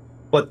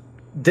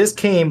this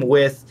came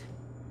with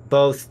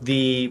both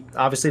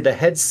obviously the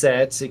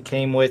headsets. It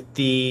came with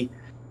the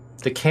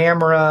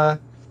camera,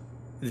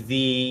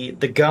 the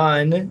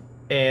gun,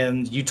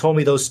 and you told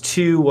me those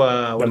two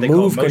what the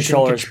move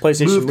controllers,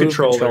 PlayStation move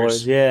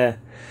controllers. Yeah.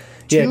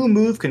 Two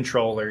move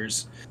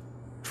controllers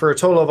for a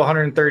total of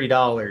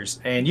 $130.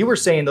 And you were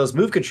saying those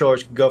move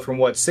controllers could go from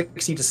what, $60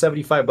 to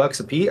 $75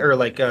 a piece, or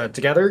like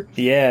together?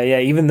 Yeah,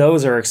 even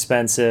those are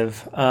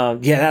expensive. Yeah,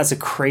 that's a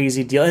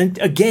crazy deal. And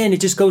again,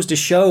 it just goes to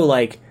show,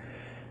 like,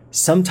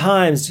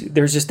 sometimes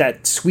there's just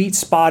that sweet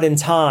spot in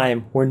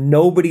time where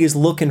nobody is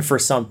looking for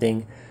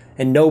something,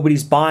 and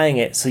nobody's buying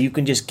it, so you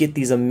can just get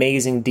these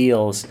amazing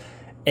deals.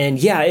 And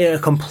yeah, a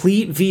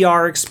complete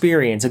VR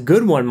experience, a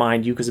good one,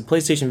 mind you, because the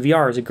PlayStation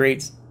VR is a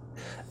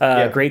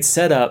great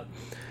setup.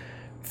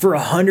 For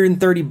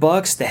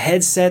 $130, the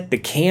headset, the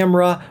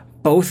camera,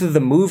 both of the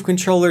Move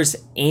controllers,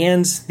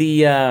 and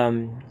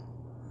the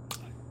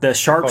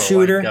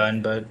sharpshooter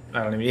gun, but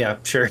I don't know. Yeah,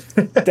 sure.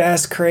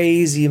 That's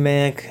crazy,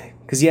 man.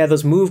 Because yeah,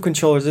 those Move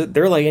controllers,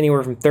 they're like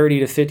anywhere from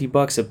 $30 to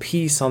 $50 a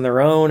piece on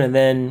their own, and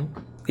then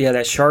yeah,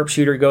 that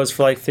sharpshooter goes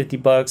for like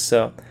 $50.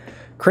 So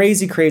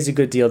crazy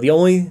good deal. The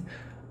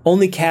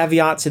only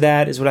caveat to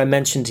that is what I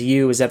mentioned to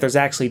you, is that there's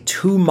actually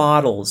 2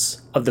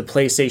 models of the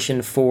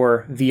PlayStation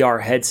 4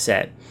 VR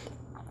headset.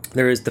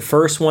 There is the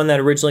first one that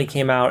originally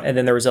came out, and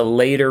then there was a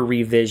later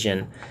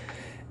revision.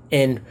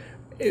 And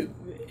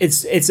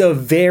it's a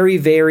very,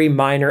 very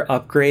minor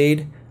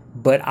upgrade,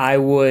 but I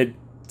would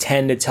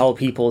tend to tell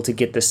people to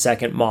get the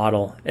second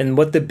model. And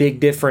what the big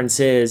difference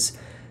is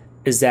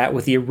that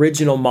with the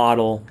original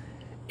model,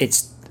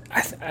 it's,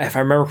 if I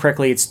remember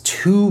correctly, it's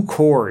 2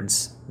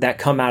 cords that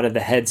come out of the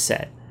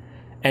headset.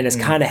 And it's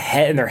kind of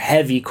and they're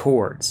heavy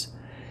cords.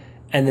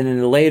 And then in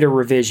the later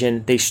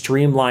revision, they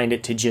streamlined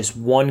it to just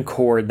 1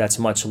 cord that's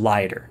much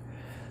lighter.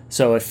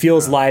 So it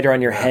feels lighter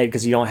on your head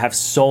because you don't have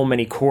so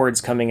many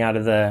cords coming out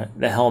of the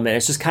helmet.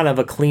 It's just kind of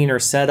a cleaner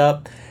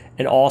setup.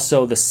 And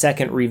also the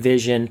second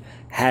revision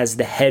has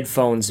the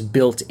headphones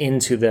built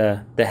into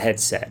the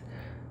headset.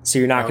 So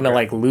you're not going to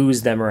like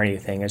lose them or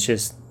anything. It's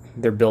just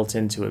they're built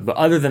into it. But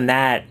other than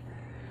that,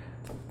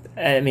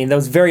 I mean,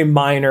 those very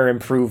minor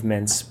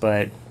improvements,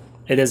 but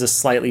it is a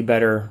slightly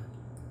better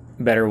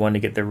one to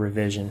get the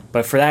revision.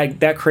 But for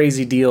that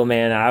crazy deal,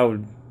 man, I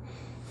would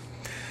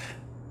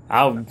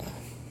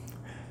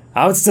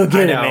still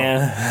get it,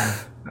 man.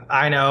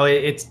 I know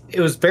it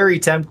was very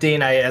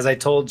tempting, as I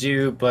told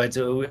you, but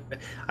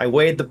I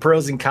weighed the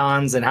pros and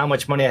cons and how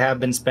much money I have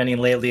been spending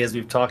lately, as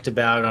we've talked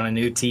about, on a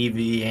new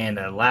TV and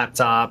a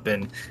laptop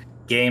and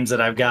games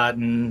that I've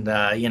gotten.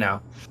 I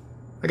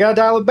gotta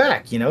dial it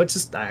back. It's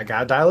just I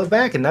gotta dial it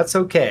back, and that's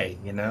okay.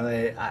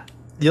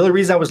 The only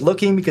reason I was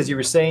looking, because you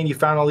were saying you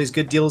found all these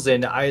good deals,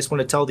 and I just want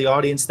to tell the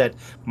audience that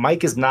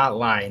Mike is not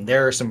lying.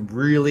 There are some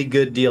really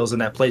good deals in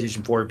that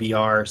PlayStation 4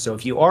 VR. So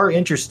if you are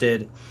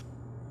interested,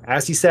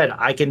 as he said,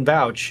 I can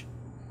vouch.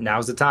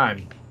 Now's the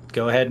time.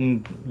 Go ahead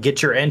and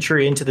get your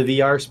entry into the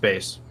VR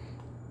space.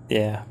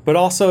 Yeah, but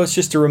also it's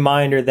just a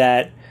reminder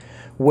that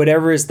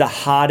whatever is the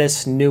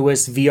hottest,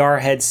 newest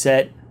VR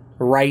headset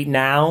right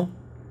now,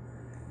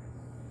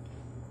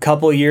 a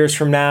couple of years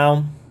from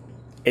now,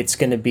 it's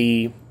going to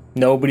be...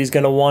 nobody's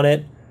going to want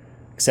it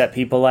except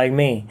people like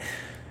me.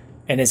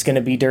 And it's going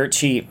to be dirt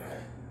cheap.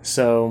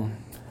 So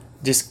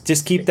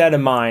just keep that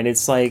in mind.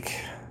 It's like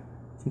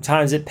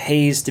sometimes it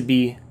pays to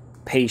be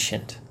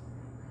patient.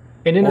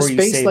 And in a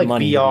space like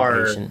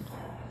VR,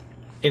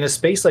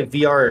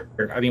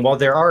 I mean, while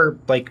there are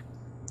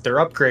they're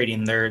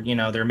upgrading,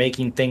 they're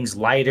making things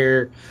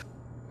lighter,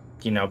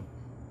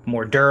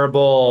 more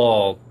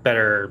durable,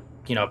 better,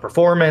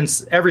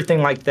 performance,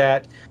 everything like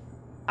that.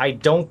 I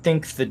don't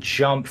think the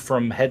jump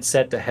from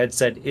headset to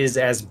headset is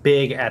as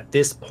big at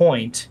this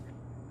point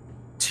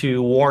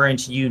to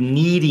warrant you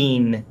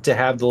needing to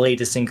have the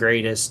latest and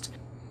greatest.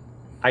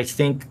 I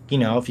think,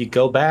 if you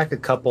go back a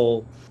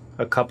couple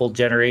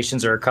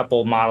generations or a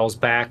couple models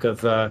back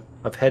of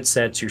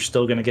headsets, you're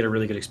still going to get a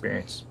really good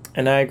experience.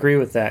 And I agree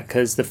with that,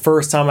 because the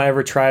first time I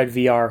ever tried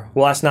VR,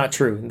 well, that's not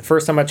true. The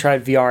first time I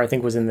tried VR, I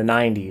think, was in the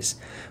 90s.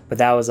 But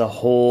that was a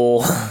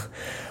whole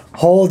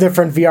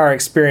different VR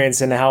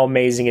experience and how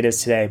amazing it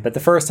is today. But the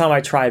first time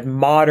I tried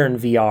modern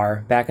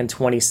VR back in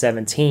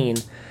 2017,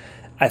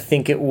 I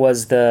think it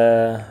was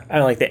the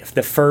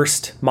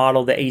first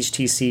model, the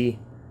HTC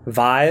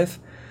Vive.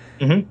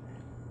 Mm-hmm.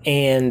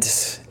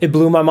 And it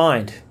blew my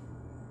mind.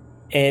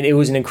 And it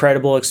was an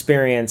incredible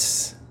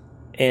experience.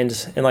 And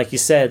like you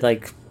said,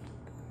 like,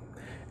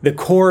 the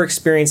core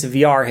experience of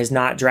VR has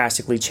not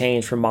drastically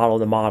changed from model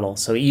to model.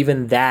 So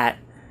even that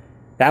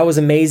was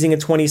amazing in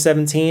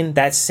 2017.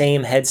 That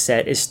same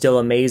headset is still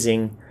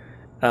amazing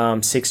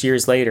 6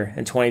 years later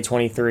in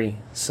 2023.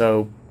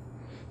 So,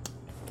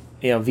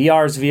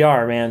 VR is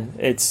VR, man.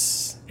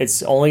 It's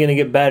only going to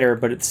get better,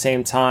 but at the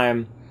same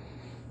time,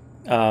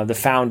 the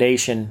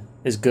foundation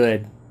is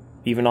good,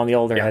 even on the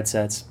older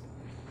headsets.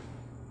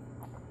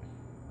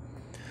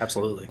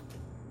 Absolutely.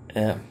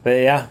 Yeah, but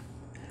yeah.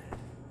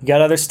 You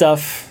got other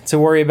stuff to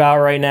worry about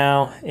right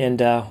now,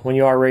 and when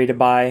you are ready to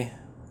buy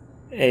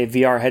a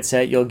VR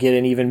headset, you'll get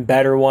an even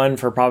better one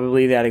for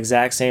probably that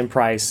exact same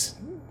price.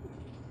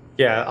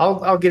 Yeah,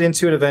 I'll get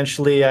into it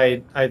eventually.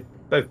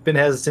 I've been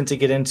hesitant to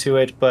get into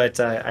it,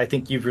 but I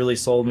think you've really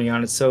sold me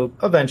on it. So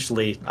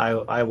eventually,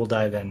 I will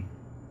dive in.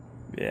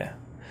 Yeah,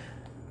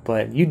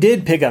 but you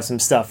did pick up some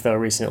stuff though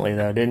recently,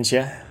 though, didn't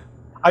you?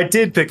 I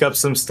did pick up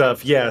some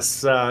stuff.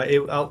 Yes,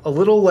 a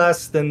little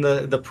less than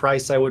the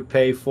price I would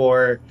pay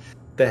for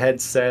the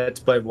headset,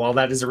 but while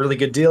that is a really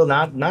good deal,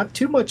 not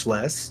too much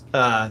less.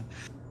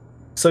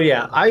 So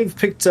yeah, I've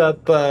picked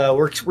up.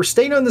 We're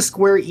staying on the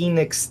Square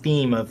Enix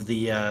theme of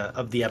the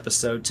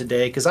episode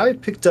today because I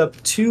picked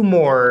up two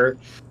more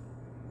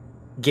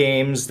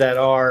games that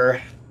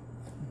are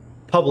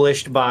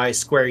published by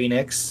Square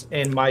Enix,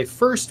 and my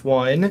first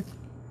one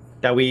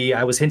that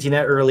I was hinting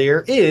at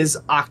earlier is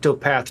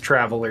Octopath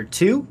Traveler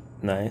 2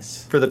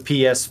 Nice. for the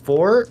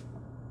PS4.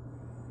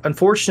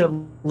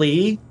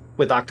 Unfortunately,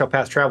 with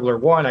Octopath Traveler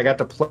 1, I got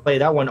to play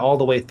that one all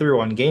the way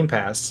through on Game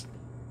Pass.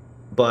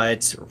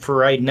 But for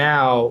right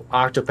now,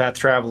 Octopath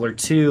Traveler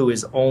 2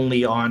 is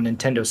only on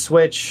Nintendo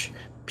Switch,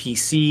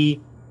 PC,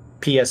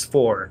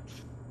 PS4.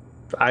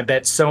 I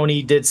bet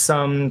Sony did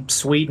some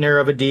sweetener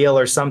of a deal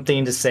or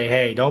something to say,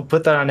 hey, don't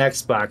put that on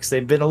Xbox.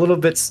 They've been a little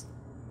bit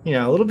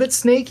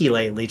snaky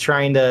lately,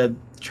 trying to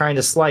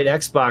slide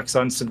Xbox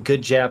on some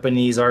good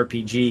Japanese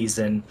RPGs,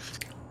 and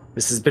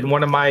this has been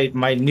one of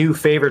my new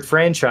favorite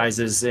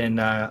franchises in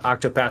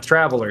Octopath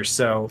Traveler.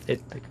 So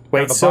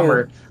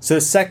bummer. So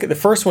the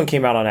first one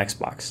came out on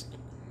Xbox.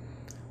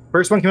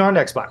 First one came out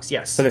on Xbox,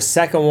 yes. So the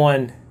second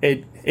one,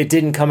 it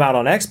didn't come out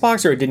on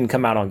Xbox, or it didn't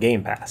come out on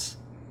Game Pass?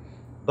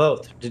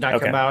 Both did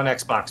not come out on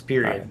Xbox.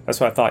 Period. Right.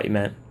 That's what I thought you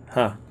meant,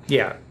 huh?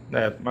 Yeah,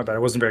 my bad. I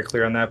wasn't very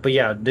clear on that, but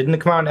yeah, didn't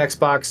come out on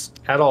Xbox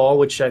at all,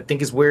 which I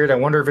think is weird. I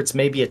wonder if it's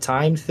maybe a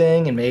time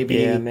thing, and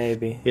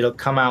maybe it'll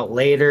come out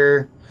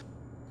later.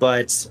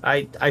 But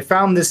I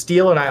found this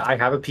deal, and I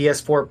have a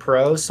PS4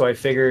 Pro, so I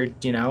figured,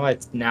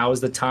 now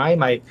is the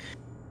time. I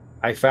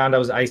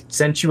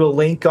sent you a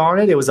link on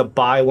it. It was a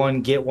buy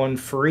one get one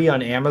free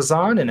on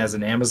Amazon, and as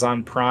an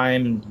Amazon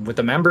Prime with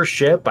a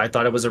membership, I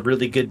thought it was a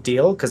really good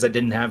deal because I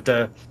didn't have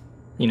to,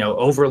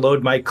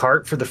 overload my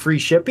cart for the free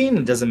shipping.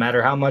 It doesn't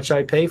matter how much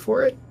I pay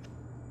for it.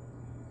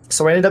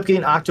 So I ended up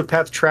getting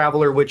Octopath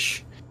Traveler,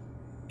 which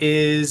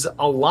is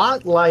a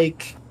lot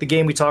like the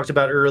game we talked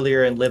about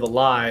earlier in Live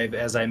Alive.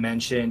 As I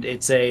mentioned,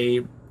 it's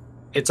a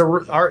Japanese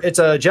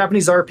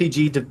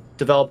RPG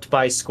developed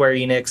by Square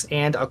Enix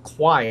and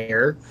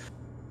Acquire,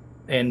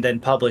 and then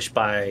published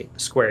by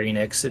Square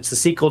Enix. It's the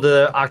sequel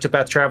to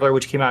Octopath Traveler,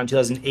 which came out in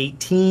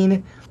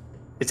 2018.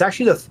 It's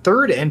actually the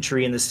third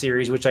entry in the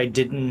series, which I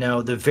didn't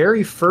know. The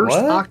very first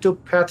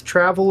Octopath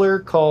Traveler,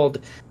 called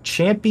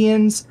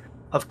Champions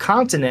of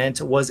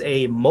Continent, was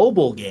a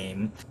mobile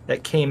game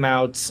that came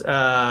out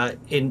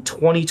in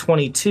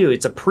 2022.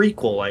 It's a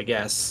prequel, I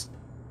guess.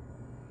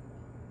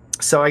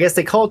 So I guess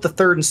they call it the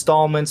third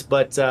installment,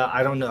 but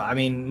I don't know. I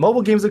mean,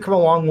 mobile games have come a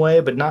long way,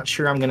 but not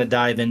sure I'm going to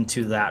dive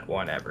into that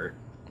one ever.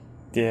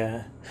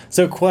 Yeah.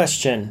 So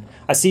question.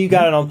 I see you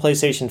got it on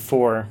PlayStation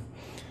 4.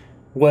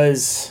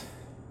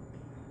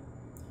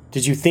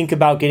 Did you think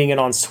about getting it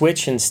on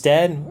Switch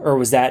instead, or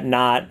was that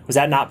not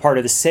part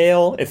of the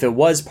sale? If it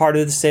was part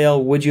of the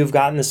sale, would you have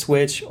gotten the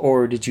Switch,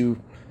 or did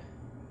you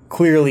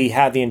clearly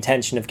have the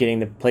intention of getting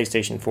the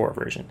PlayStation 4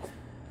 version?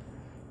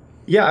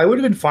 Yeah, I would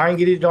have been fine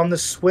getting it on the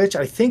Switch.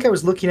 I think I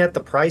was looking at the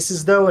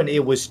prices, though, and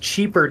it was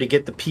cheaper to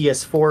get the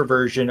PS4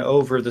 version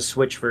over the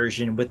Switch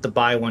version with the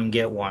buy one,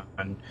 get one.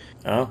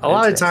 Oh, a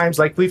lot of times,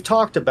 like we've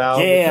talked about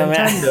with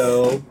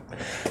Nintendo.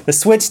 The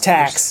Switch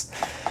tax.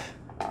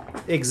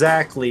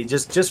 Exactly.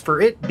 Just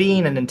for it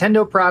being a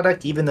Nintendo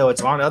product, even though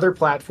it's on other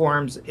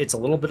platforms, it's a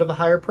little bit of a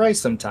higher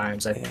price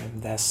sometimes. I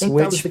think that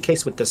was the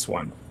case with this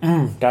one.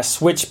 That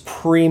Switch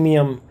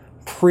premium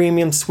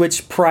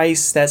Switch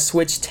price, that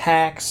Switch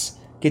tax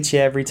gets you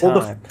every time.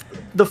 Well,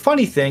 the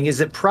funny thing is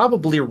it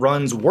probably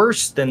runs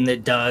worse than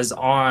it does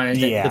on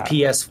the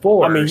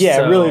PS4. I mean,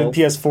 really the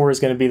PS4 is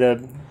going to be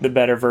the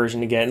better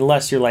version to get,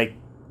 unless you're like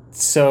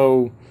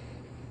so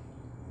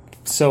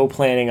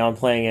planning on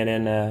playing it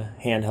in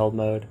handheld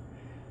mode.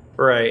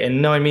 Right,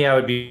 and knowing me, I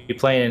would be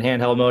playing in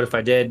handheld mode if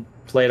I did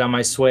play it on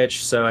my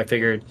Switch, so I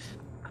figured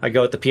I'd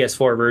go with the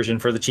PS4 version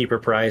for the cheaper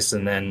price,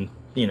 and then,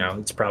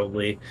 it's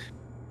probably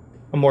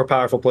a more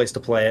powerful place to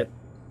play it.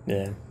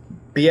 Yeah.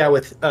 But yeah,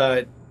 with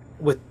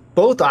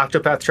both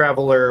Octopath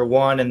Traveler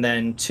 1 and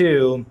then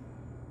 2,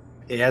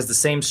 it has the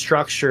same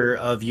structure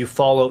of you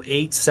follow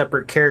 8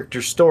 separate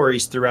character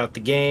stories throughout the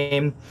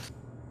game.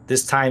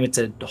 This time it's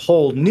a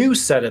whole new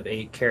set of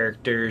 8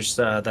 characters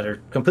that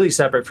are completely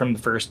separate from the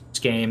first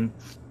game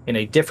in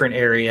a different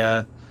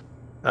area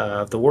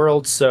of the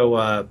world.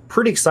 So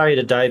pretty excited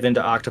to dive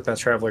into Octopath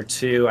Traveler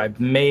 2. I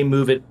may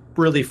move it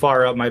really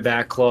far up my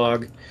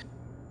backlog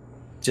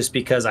just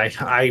because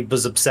I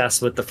was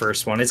obsessed with the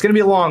first one. It's going to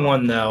be a long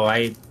one, though.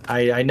 I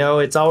know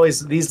it's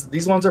always...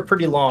 These ones are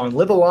pretty long.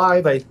 Live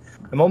Alive,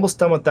 I'm almost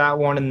done with that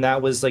one, and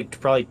that was like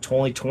probably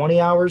only 20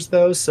 hours,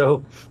 though,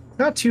 so...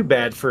 Not too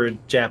bad for a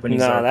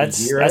Japanese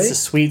RPG, right? That's a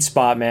sweet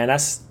spot, man.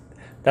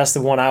 That's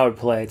the one I would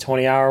play.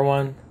 20-hour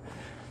one.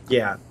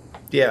 Yeah.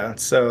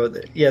 So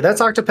that's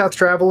Octopath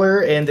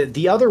Traveler, and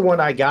the other one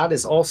I got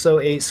is also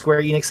a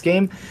Square Enix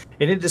game,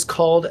 and it is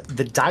called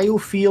the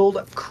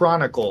DioField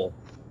Chronicle.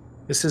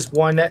 This is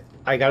one that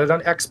I got it on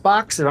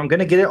Xbox. If I'm going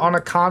to get it on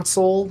a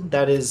console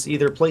that is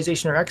either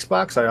PlayStation or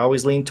Xbox, I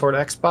always lean toward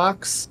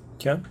Xbox.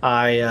 Okay.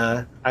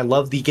 I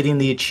love getting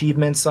the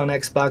achievements on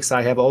Xbox.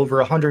 I have over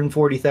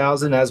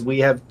 140,000, as we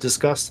have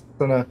discussed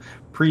on a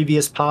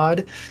previous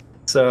pod.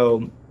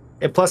 So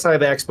And plus, I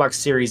have an Xbox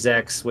Series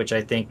X, which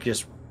I think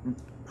just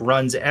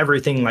runs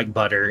everything like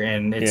butter,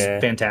 and it's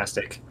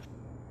fantastic.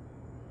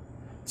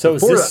 So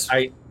is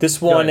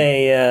this one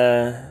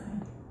oh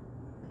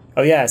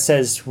yeah, it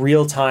says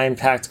real-time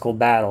tactical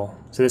battle.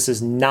 So this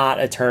is not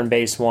a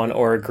turn-based one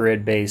or a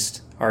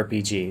grid-based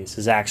RPG. This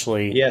is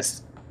actually...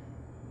 Yes.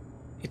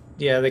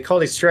 Yeah, they call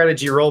it a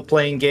strategy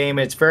role-playing game.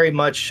 It's very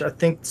much, I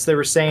think they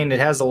were saying it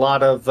has a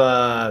lot of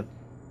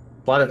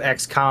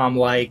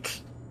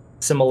XCOM-like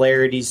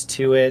similarities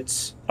to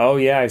it. Oh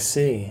yeah, I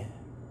see.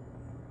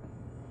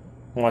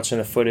 I'm watching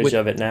the footage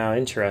of it now.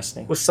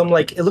 Interesting. With some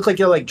it looked like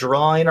you're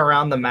drawing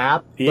around the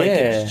map,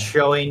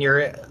 showing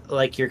your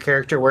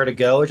character where to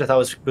go, which I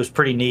thought was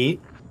pretty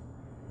neat.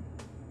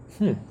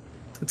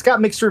 It's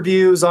got mixed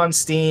reviews on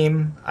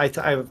Steam.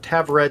 I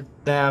have read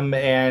them,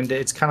 and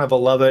it's kind of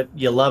a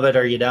you love it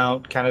or you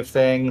don't kind of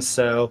thing.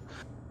 So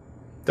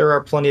there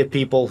are plenty of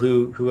people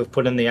who have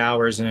put in the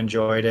hours and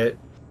enjoyed it.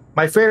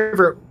 My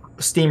favorite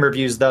Steam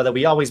reviews, though, that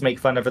we always make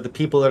fun of are the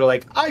people that are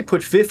like, I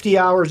put 50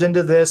 hours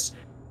into this,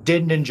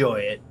 didn't enjoy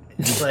it.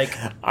 It's like...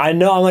 I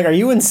know. I'm like, are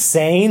you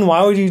insane?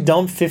 Why would you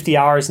dump 50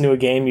 hours into a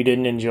game you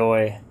didn't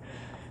enjoy?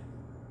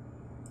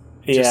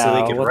 Just so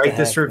they could write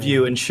this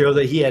review and show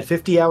that he had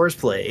 50 hours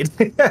played.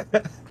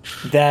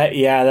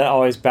 That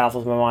always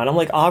baffles my mind. I'm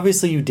like,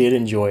 obviously you did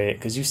enjoy it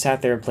because you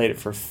sat there and played it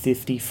for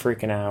 50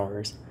 freaking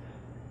hours.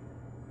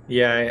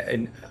 Yeah,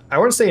 and I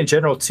want to say in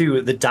general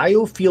too, the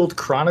DioField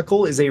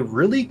Chronicle is a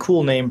really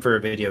cool name for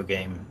a video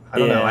game. I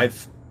don't know.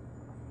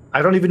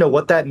 I don't even know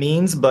what that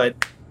means,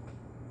 but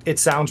it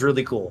sounds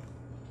really cool.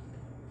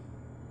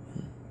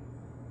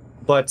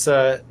 But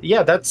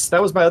that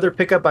was my other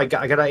pickup. I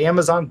got on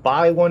Amazon,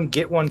 buy one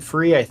get one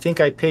free. I think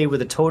I paid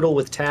with a total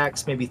with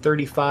tax maybe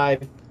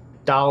 $35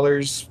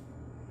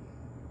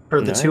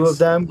 for the two of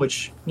them,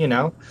 which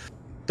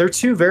they're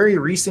two very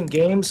recent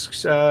games.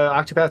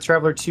 Octopath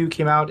Traveler 2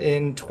 came out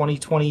in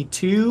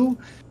 2022,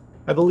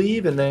 I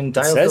believe, and then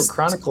DioField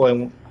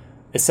Chronicle.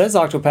 It says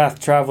Octopath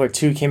Traveler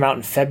 2 came out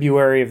in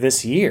February of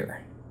this year.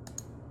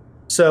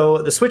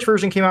 So the Switch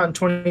version came out in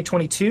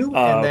 2022,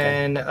 and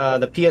then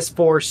the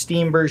PS4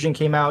 Steam version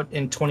came out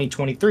in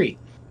 2023.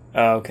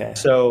 Oh, okay.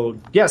 So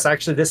yes,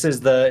 actually, this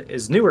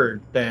is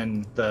newer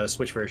than the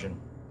Switch version.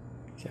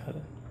 Got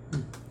it.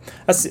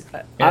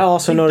 I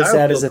also noticed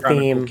that as a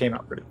theme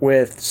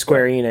with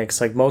Square Enix.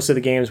 Like most of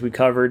the games we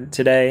covered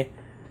today,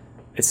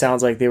 it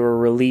sounds like they were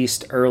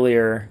released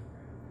earlier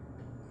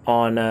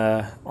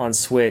on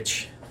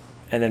Switch,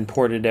 and then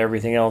ported to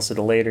everything else at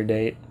a later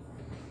date.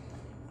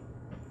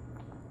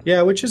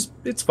 Yeah,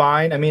 it's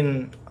fine. I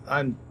mean,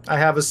 I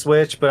have a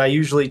Switch, but I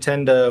usually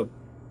tend to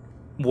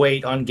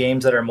wait on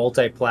games that are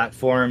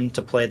multi-platform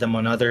to play them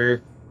on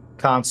other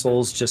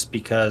consoles, just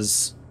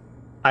because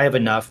I have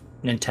enough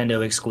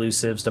Nintendo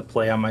exclusives to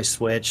play on my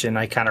Switch, and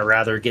I kind of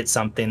rather get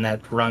something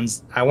that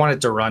runs. I want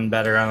it to run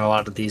better on a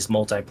lot of these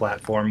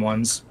multi-platform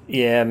ones.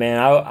 Yeah,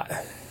 man.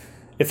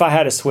 If I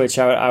had a Switch,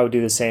 I would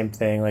do the same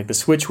thing. Like the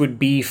Switch would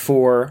be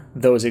for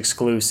those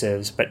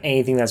exclusives, but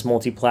anything that's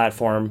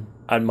multi-platform,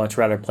 I'd much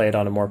rather play it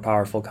on a more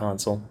powerful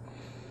console.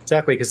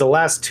 Exactly, because the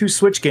last two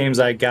Switch games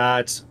I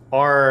got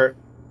are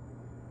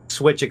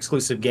Switch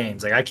exclusive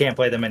games. Like I can't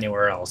play them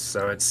anywhere else.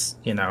 So it's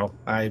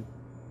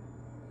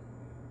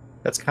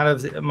that's kind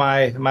of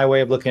my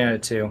way of looking at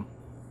it too.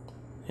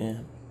 Yeah.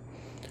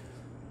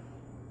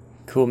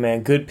 Cool,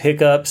 man. Good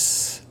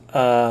pickups.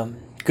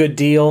 Good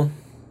deal.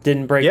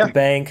 Didn't break the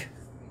bank.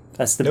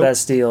 That's the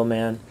best deal,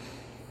 man.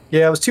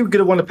 Yeah, it was too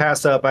good a one to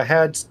pass up. I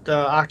had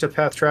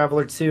Octopath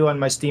Traveler 2 on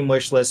my Steam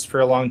wish list for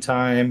a long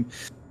time,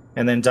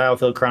 and then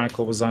DioField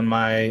Chronicle was on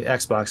my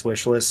Xbox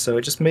wish list, so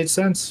it just made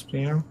sense,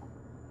 Yeah.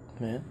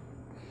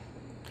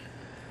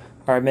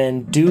 All right,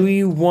 man. Do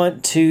you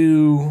want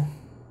to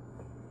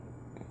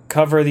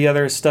cover the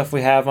other stuff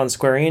we have on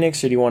Square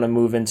Enix, or do you want to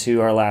move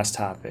into our last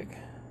topic?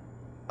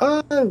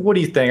 What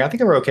do you think? I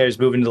think we're okay just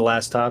moving to the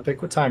last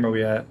topic. What time are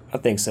we at? I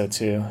think so,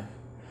 too.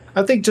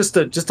 I think just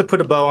to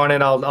put a bow on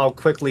it, I'll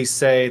quickly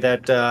say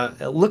that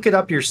look it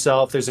up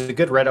yourself. There's a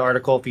good Reddit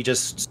article if you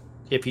just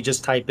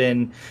type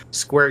in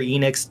Square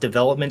Enix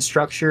development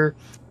structure.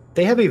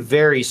 They have a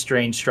very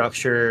strange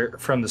structure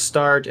from the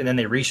start, and then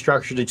they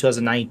restructured in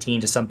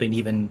 2019 to something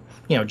even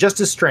just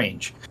as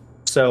strange.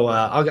 So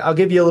I'll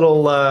give you a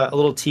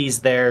little tease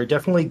there.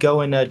 Definitely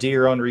go and do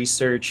your own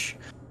research.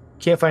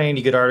 Can't find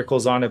any good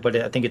articles on it, but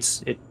I think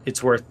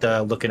it's worth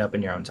looking up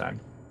in your own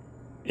time.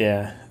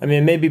 Yeah, I mean,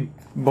 it may be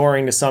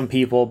boring to some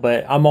people,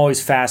 but I'm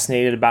always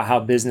fascinated about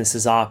how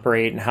businesses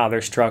operate and how they're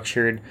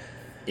structured.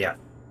 Yeah.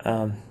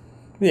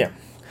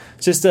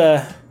 Just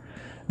the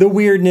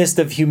weirdness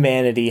of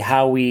humanity,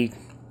 how we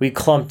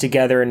clump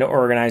together into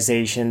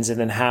organizations, and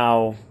then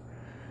how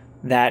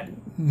that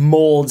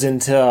molds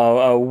into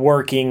a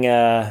working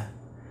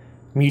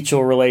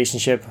mutual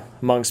relationship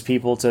amongst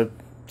people to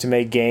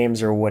make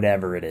games or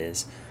whatever it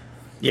is.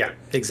 Yeah,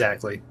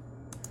 exactly.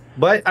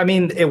 But, I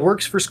mean, it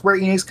works for Square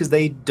Enix because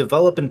they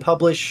develop and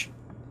publish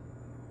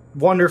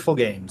wonderful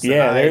games.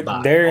 Yeah,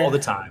 they're all the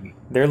time.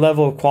 Their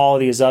level of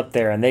quality is up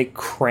there, and they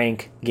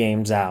crank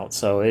games out,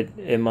 so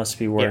it must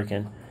be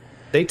working.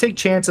 they take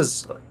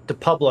chances to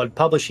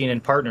publishing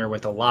and partner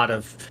with a lot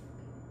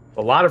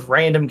of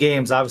random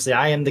games. Obviously,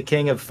 I am the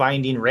king of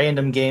finding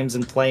random games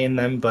and playing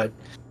them, but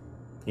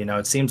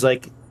it seems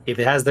like if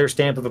it has their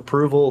stamp of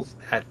approval,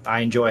 I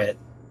enjoy it.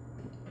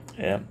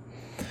 Yeah.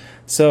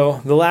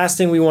 So the last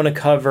thing we want to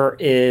cover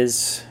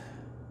is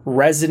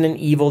Resident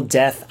Evil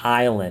Death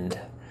Island.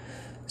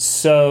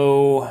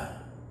 So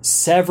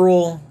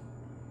several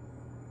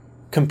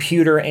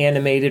computer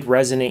animated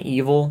Resident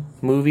Evil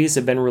movies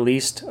have been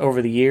released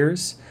over the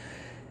years,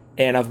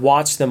 and I've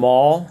watched them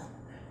all.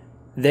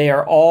 They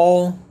are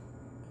all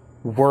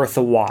worth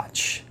a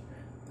watch.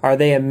 Are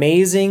they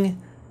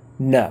amazing?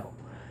 No.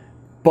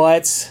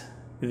 But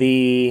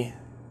the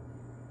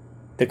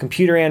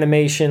computer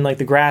animation, like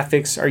the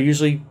graphics, are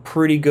usually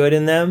pretty good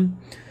in them.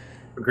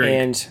 Agreed.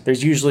 And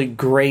there's usually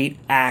great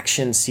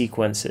action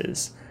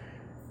sequences.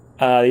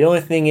 The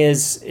only thing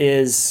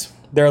is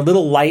they're a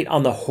little light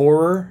on the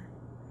horror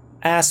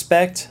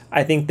aspect.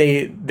 I think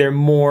they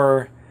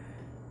more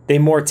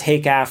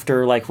take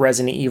after like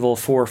Resident Evil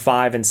 4,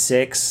 5, and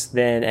 6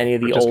 than any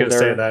of the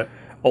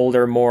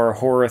older, more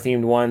horror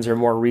themed ones or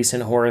more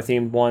recent horror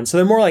themed ones. So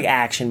they're more like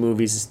action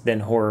movies than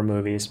horror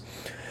movies.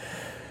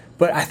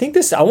 But I think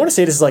I want to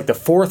say this is like the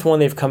fourth one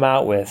they've come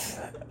out with.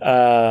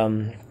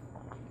 And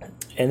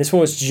this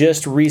one was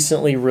just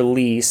recently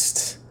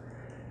released.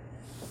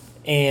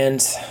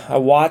 And I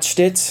watched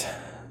it.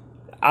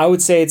 I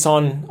would say it's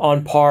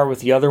on par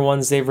with the other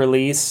ones they've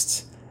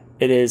released.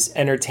 It is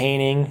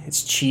entertaining.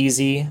 It's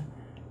cheesy.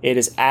 It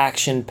is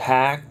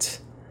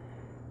action-packed.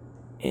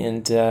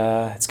 And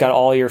it's got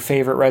all your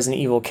favorite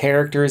Resident Evil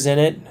characters in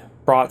it,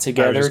 brought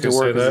together to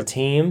work as a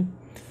team.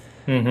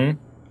 Mm-hmm.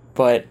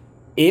 But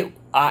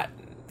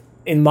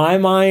in my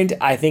mind,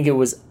 I think it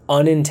was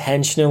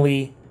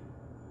unintentionally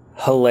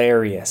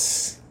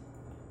hilarious.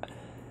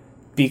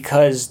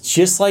 Because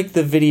just like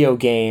the video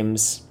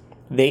games,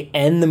 they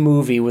end the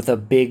movie with a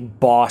big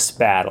boss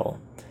battle.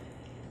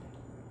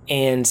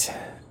 And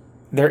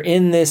they're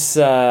in this,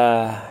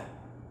 I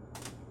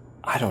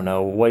don't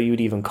know what you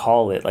would even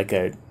call it, like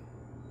a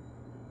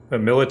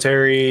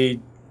military.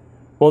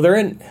 Well, they're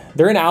in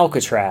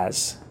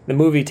Alcatraz. The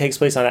movie takes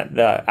place on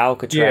the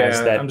Alcatraz.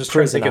 Yeah, that I'm just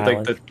trying to think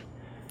island. of like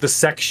the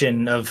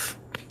section of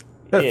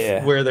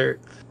where they're.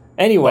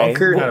 Anyway,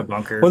 bunker, not a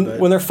bunker.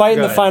 When they're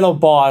fighting the final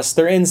boss,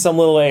 they're in some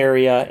little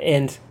area,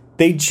 and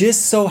they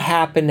just so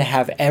happen to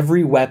have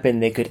every weapon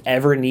they could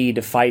ever need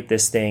to fight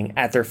this thing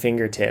at their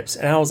fingertips.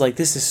 And I was like,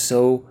 this is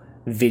so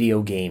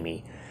video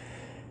gamey.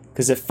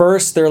 Because at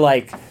first they're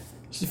like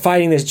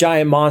fighting this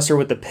giant monster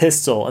with the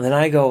pistol, and then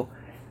I go,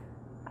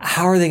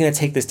 how are they going to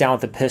take this down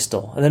with the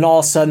pistol? And then all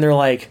of a sudden they're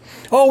like,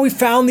 oh, we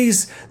found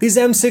these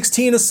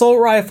M16 assault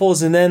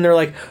rifles. And then they're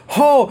like,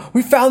 oh,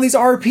 we found these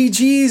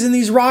RPGs and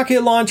these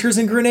rocket launchers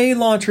and grenade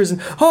launchers.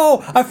 And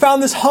oh, I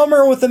found this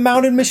Hummer with a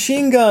mounted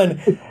machine gun.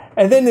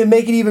 And then they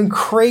make it even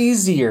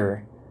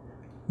crazier.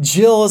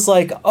 Jill is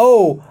like,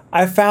 oh,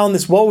 I found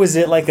this, what was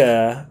it, like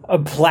a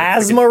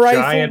plasma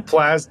rifle? Giant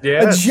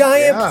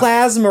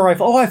plasma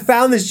rifle. Oh, I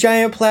found this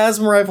giant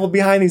plasma rifle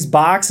behind these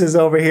boxes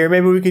over here.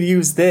 Maybe we could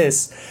use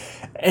this.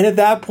 And at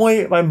that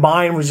point, my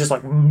mind was just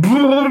like,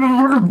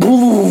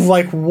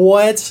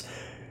 what?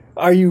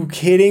 Are you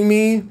kidding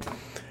me?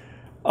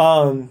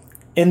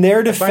 In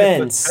their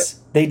defense,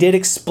 they did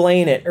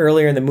explain it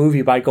earlier in the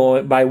movie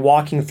by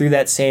walking through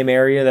that same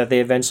area that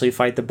they eventually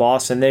fight the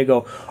boss, and they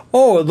go,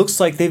 oh, it looks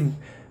like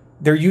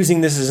they're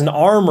using this as an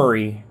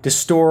armory to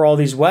store all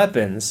these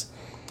weapons.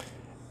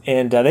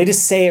 And they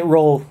just say it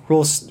real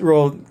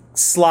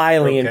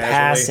slyly in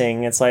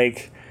passing. It's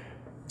like,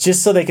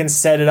 just so they can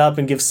set it up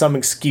and give some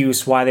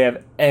excuse why they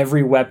have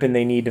every weapon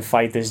they need to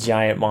fight this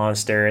giant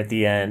monster at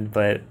the end.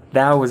 But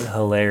that was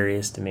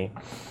hilarious to me.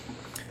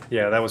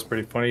 Yeah, that was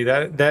pretty funny.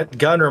 That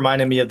gun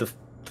reminded me of the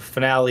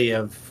finale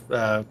of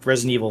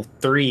Resident Evil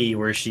 3,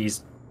 where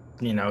she's,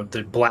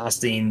 the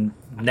blasting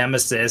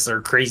Nemesis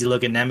or crazy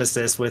looking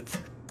Nemesis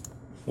with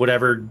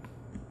whatever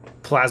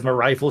plasma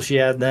rifle she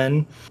had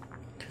then.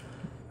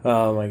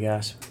 Oh my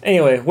gosh.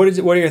 Anyway, what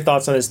are your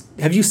thoughts on this?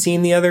 Have you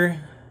seen the other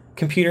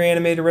computer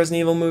animated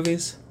Resident Evil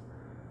movies?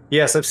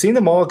 Yes, I've seen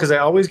them all because I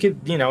always get,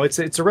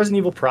 it's a Resident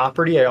Evil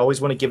property. I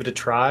always want to give it a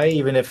try,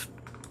 even if,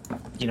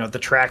 the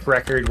track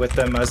record with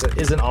them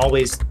isn't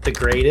always the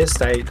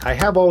greatest. I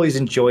have always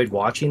enjoyed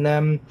watching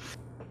them.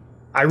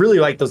 I really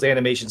like those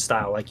animation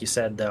style, like you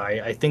said, though.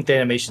 I think the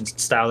animation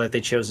style that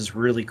they chose is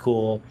really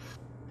cool.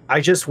 I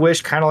just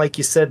wish, kind of like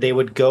you said, they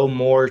would go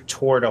more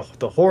toward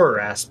the horror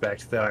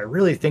aspect, though. I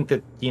really think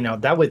that,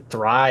 that would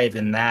thrive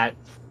in that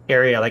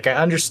area. Like, I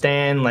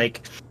understand,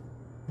 like,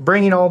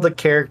 bringing all the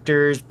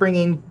characters,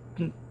 bringing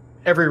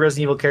every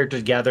Resident Evil character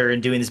together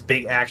and doing this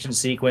big action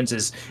sequence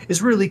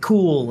is really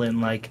cool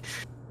and, like,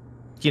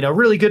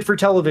 really good for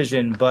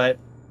television. But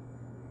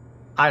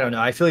I don't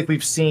know. I feel like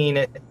we've seen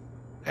it.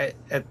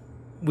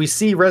 We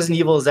see Resident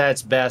Evil is at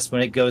its best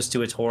when it goes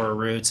to its horror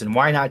roots, and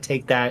why not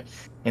take that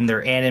in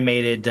their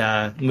animated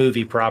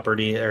movie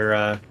property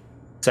or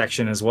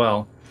section as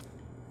well?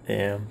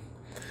 Yeah.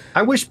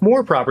 I wish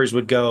more properties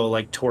would go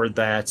like toward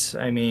that.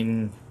 I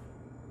mean,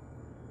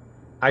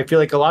 I feel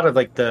like a lot of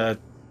like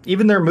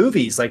even their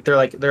movies, like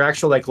they're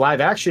actual like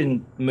live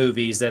action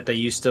movies that they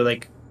used to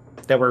like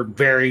that were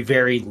very,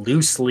 very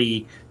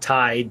loosely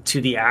tied to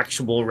the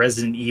actual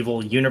Resident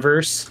Evil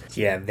universe.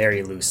 Yeah,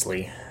 very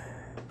loosely.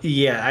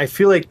 Yeah, I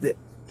feel like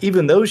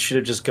even those should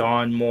have just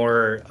gone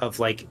more of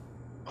like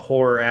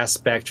horror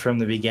aspect from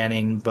the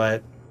beginning,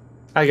 but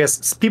I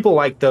guess people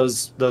like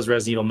those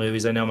Resident Evil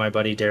movies. I know my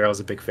buddy Daryl's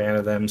a big fan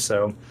of them,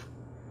 so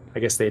I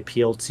guess they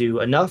appeal to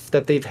enough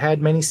that they've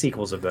had many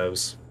sequels of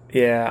those.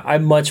 Yeah, I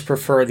much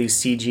prefer these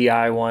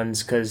CGI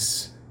ones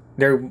because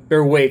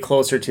they're way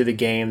closer to the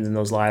game than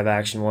those live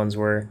action ones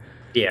were.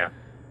 Yeah.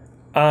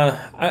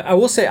 I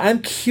will say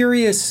I'm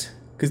curious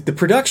because the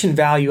production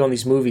value on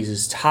these movies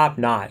is top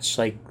notch.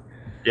 Like,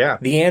 Yeah.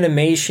 the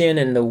animation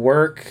and the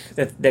work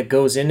that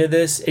goes into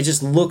this, it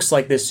just looks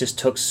like this just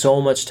took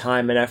so much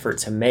time and effort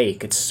to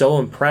make. It's so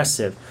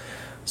impressive.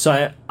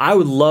 So I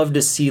would love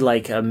to see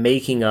like a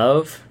making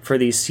of for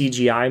these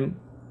CGI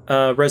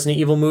Resident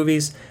Evil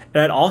movies.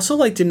 And I'd also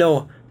like to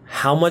know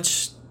how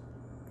much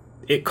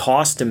it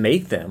cost to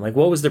make them. Like,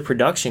 what was the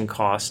production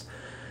cost?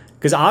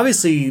 Because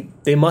obviously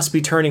they must be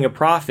turning a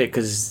profit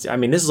because, I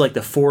mean, this is like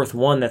the fourth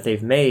one that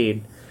they've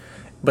made.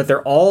 But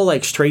they're all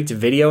like straight to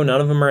video. None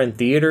of them are in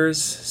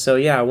theaters. So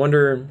yeah, I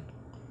wonder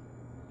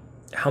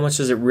how much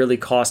does it really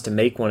cost to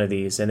make one of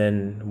these? And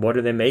then what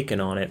are they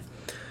making on it?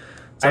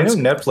 So I know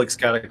Netflix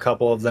got a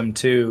couple of them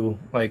too.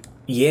 Like,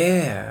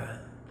 yeah.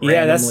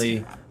 randomly.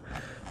 Yeah,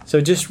 so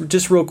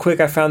just real quick,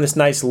 I found this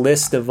nice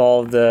list of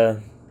all of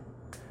the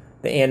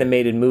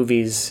animated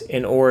movies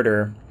in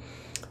order.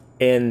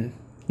 And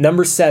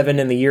number 7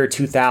 in the year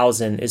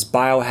 2000 is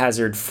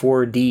Biohazard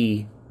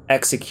 4D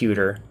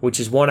Executor, which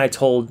is one I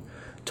told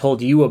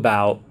you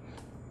about,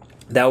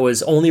 that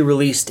was only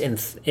released in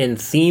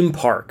theme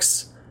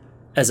parks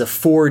as a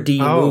 4D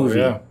movie.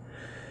 Yeah.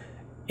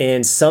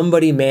 And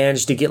somebody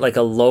managed to get like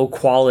a low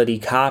quality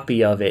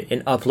copy of it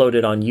and upload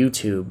it on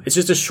YouTube. It's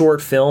just a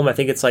short film. I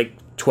think it's like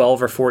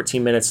 12 or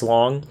 14 minutes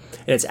long,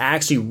 and it's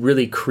actually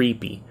really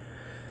creepy.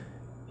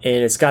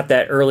 And it's got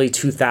that early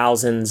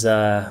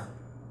 2000s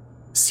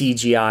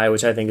CGI,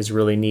 which I think is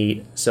really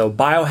neat. So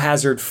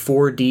Biohazard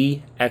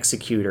 4D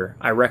Executor.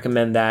 I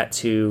recommend that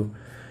to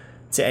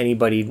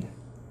anybody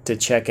to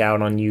check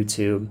out on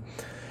YouTube.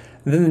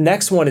 And then the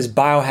next one is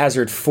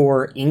Biohazard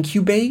 4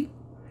 Incubate.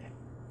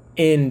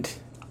 And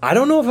I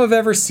don't know if I've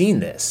ever seen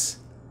this,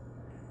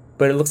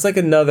 but it looks like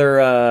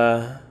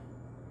another...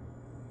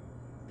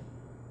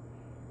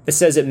 It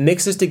says it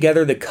mixes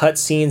together the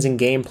cutscenes and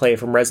gameplay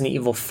from Resident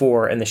Evil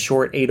 4 and the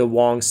short Ada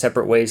Wong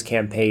Separate Ways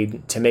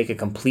campaign to make a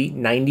complete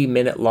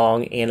 90-minute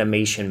long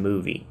animation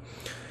movie.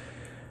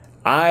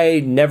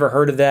 I never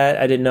heard of that.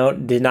 I did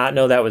not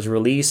know that was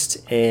released,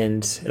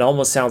 and it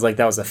almost sounds like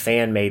that was a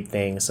fan-made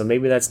thing, so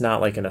maybe that's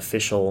not like an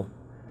official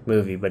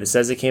movie, but it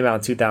says it came out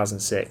in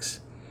 2006.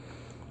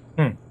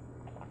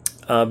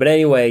 But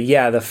anyway,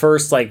 yeah, the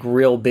first like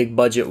real big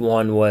budget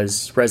one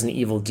was Resident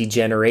Evil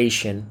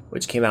Degeneration,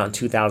 which came out in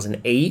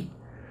 2008.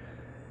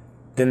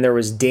 Then there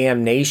was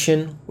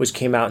Damnation, which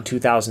came out in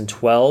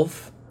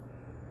 2012.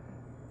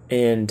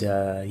 And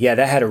yeah,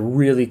 that had a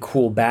really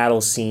cool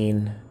battle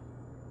scene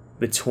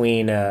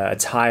between a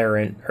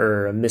tyrant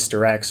or a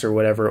Mr. X or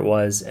whatever it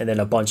was, and then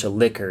a bunch of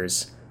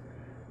lickers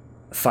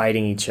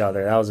fighting each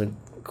other. That was a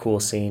cool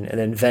scene. And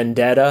then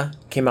Vendetta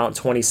came out in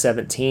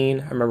 2017.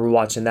 I remember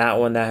watching that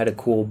one. That had a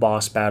cool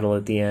boss battle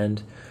at the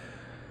end.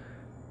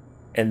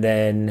 And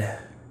then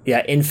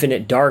yeah,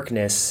 Infinite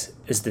Darkness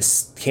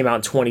came out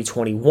in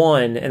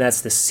 2021, and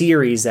that's the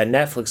series that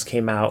Netflix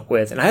came out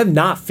with, and I have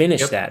not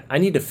finished that. I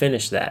need to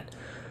finish that.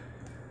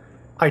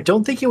 I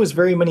don't think it was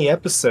very many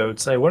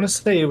episodes. I want to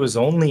say it was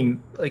only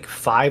like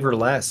 5 or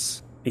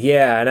less.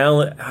 Yeah, and I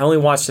only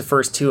watched the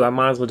first 2. I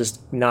might as well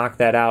just knock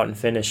that out and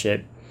finish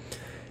it.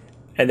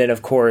 And then,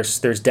 of course,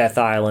 there's Death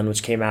Island,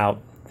 which came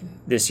out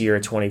this year,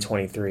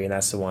 2023, and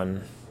that's the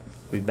one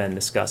we've been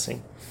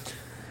discussing.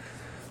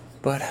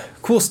 But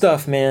cool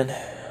stuff, man.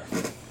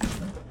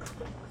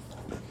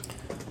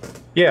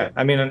 Yeah,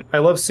 I mean, I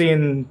love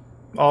seeing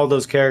all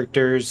those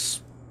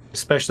characters,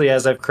 especially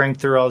as I've cranked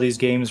through all these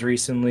games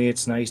recently.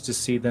 It's nice to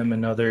see them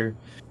in other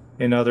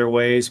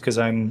ways, because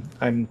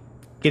I'm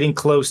getting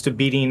close to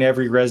beating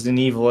every Resident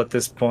Evil at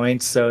this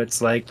point, so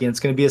it's like, you know, it's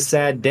going to be a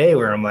sad day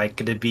where I'm like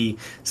going to be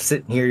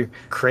sitting here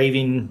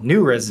craving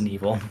new Resident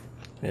Evil.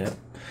 Yeah,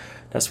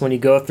 that's when you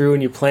go through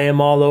and you play them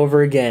all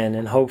over again,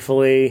 and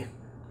hopefully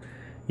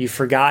you've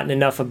forgotten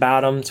enough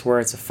about them to where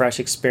it's a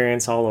fresh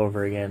experience all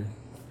over again.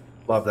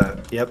 Love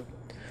that. Yep.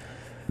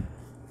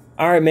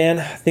 All right, man.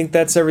 I think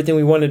that's everything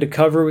we wanted to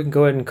cover. We can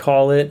go ahead and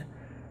call it.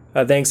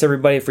 Thanks,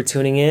 everybody, for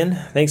tuning in.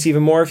 Thanks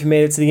even more if you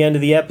made it to the end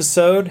of the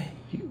episode,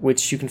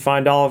 which you can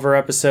find all of our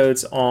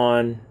episodes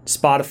on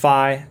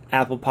Spotify,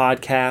 Apple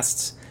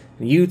Podcasts,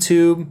 and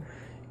YouTube.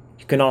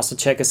 You can also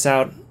check us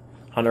out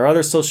on our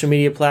other social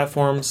media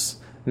platforms.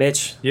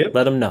 Mitch,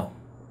 Let them know.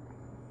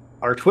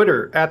 Our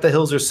Twitter,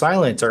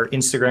 @thehillsaresilent. Our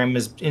Instagram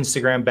is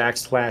Instagram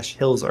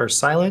 /Hills Are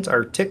Silent.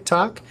 Our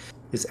TikTok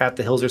is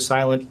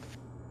 @thehillsaresilent.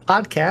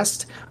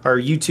 podcast. Our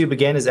YouTube,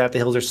 again, is At the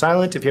Hills Are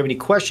Silent. If you have any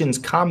questions,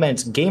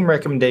 comments, game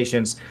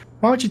recommendations,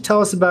 why don't you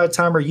tell us about a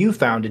time where you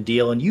found a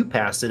deal and you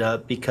passed it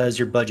up because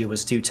your budget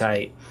was too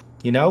tight?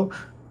 You know,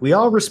 we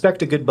all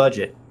respect a good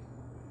budget.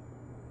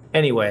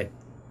 Anyway,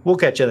 we'll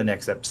catch you in the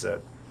next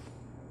episode.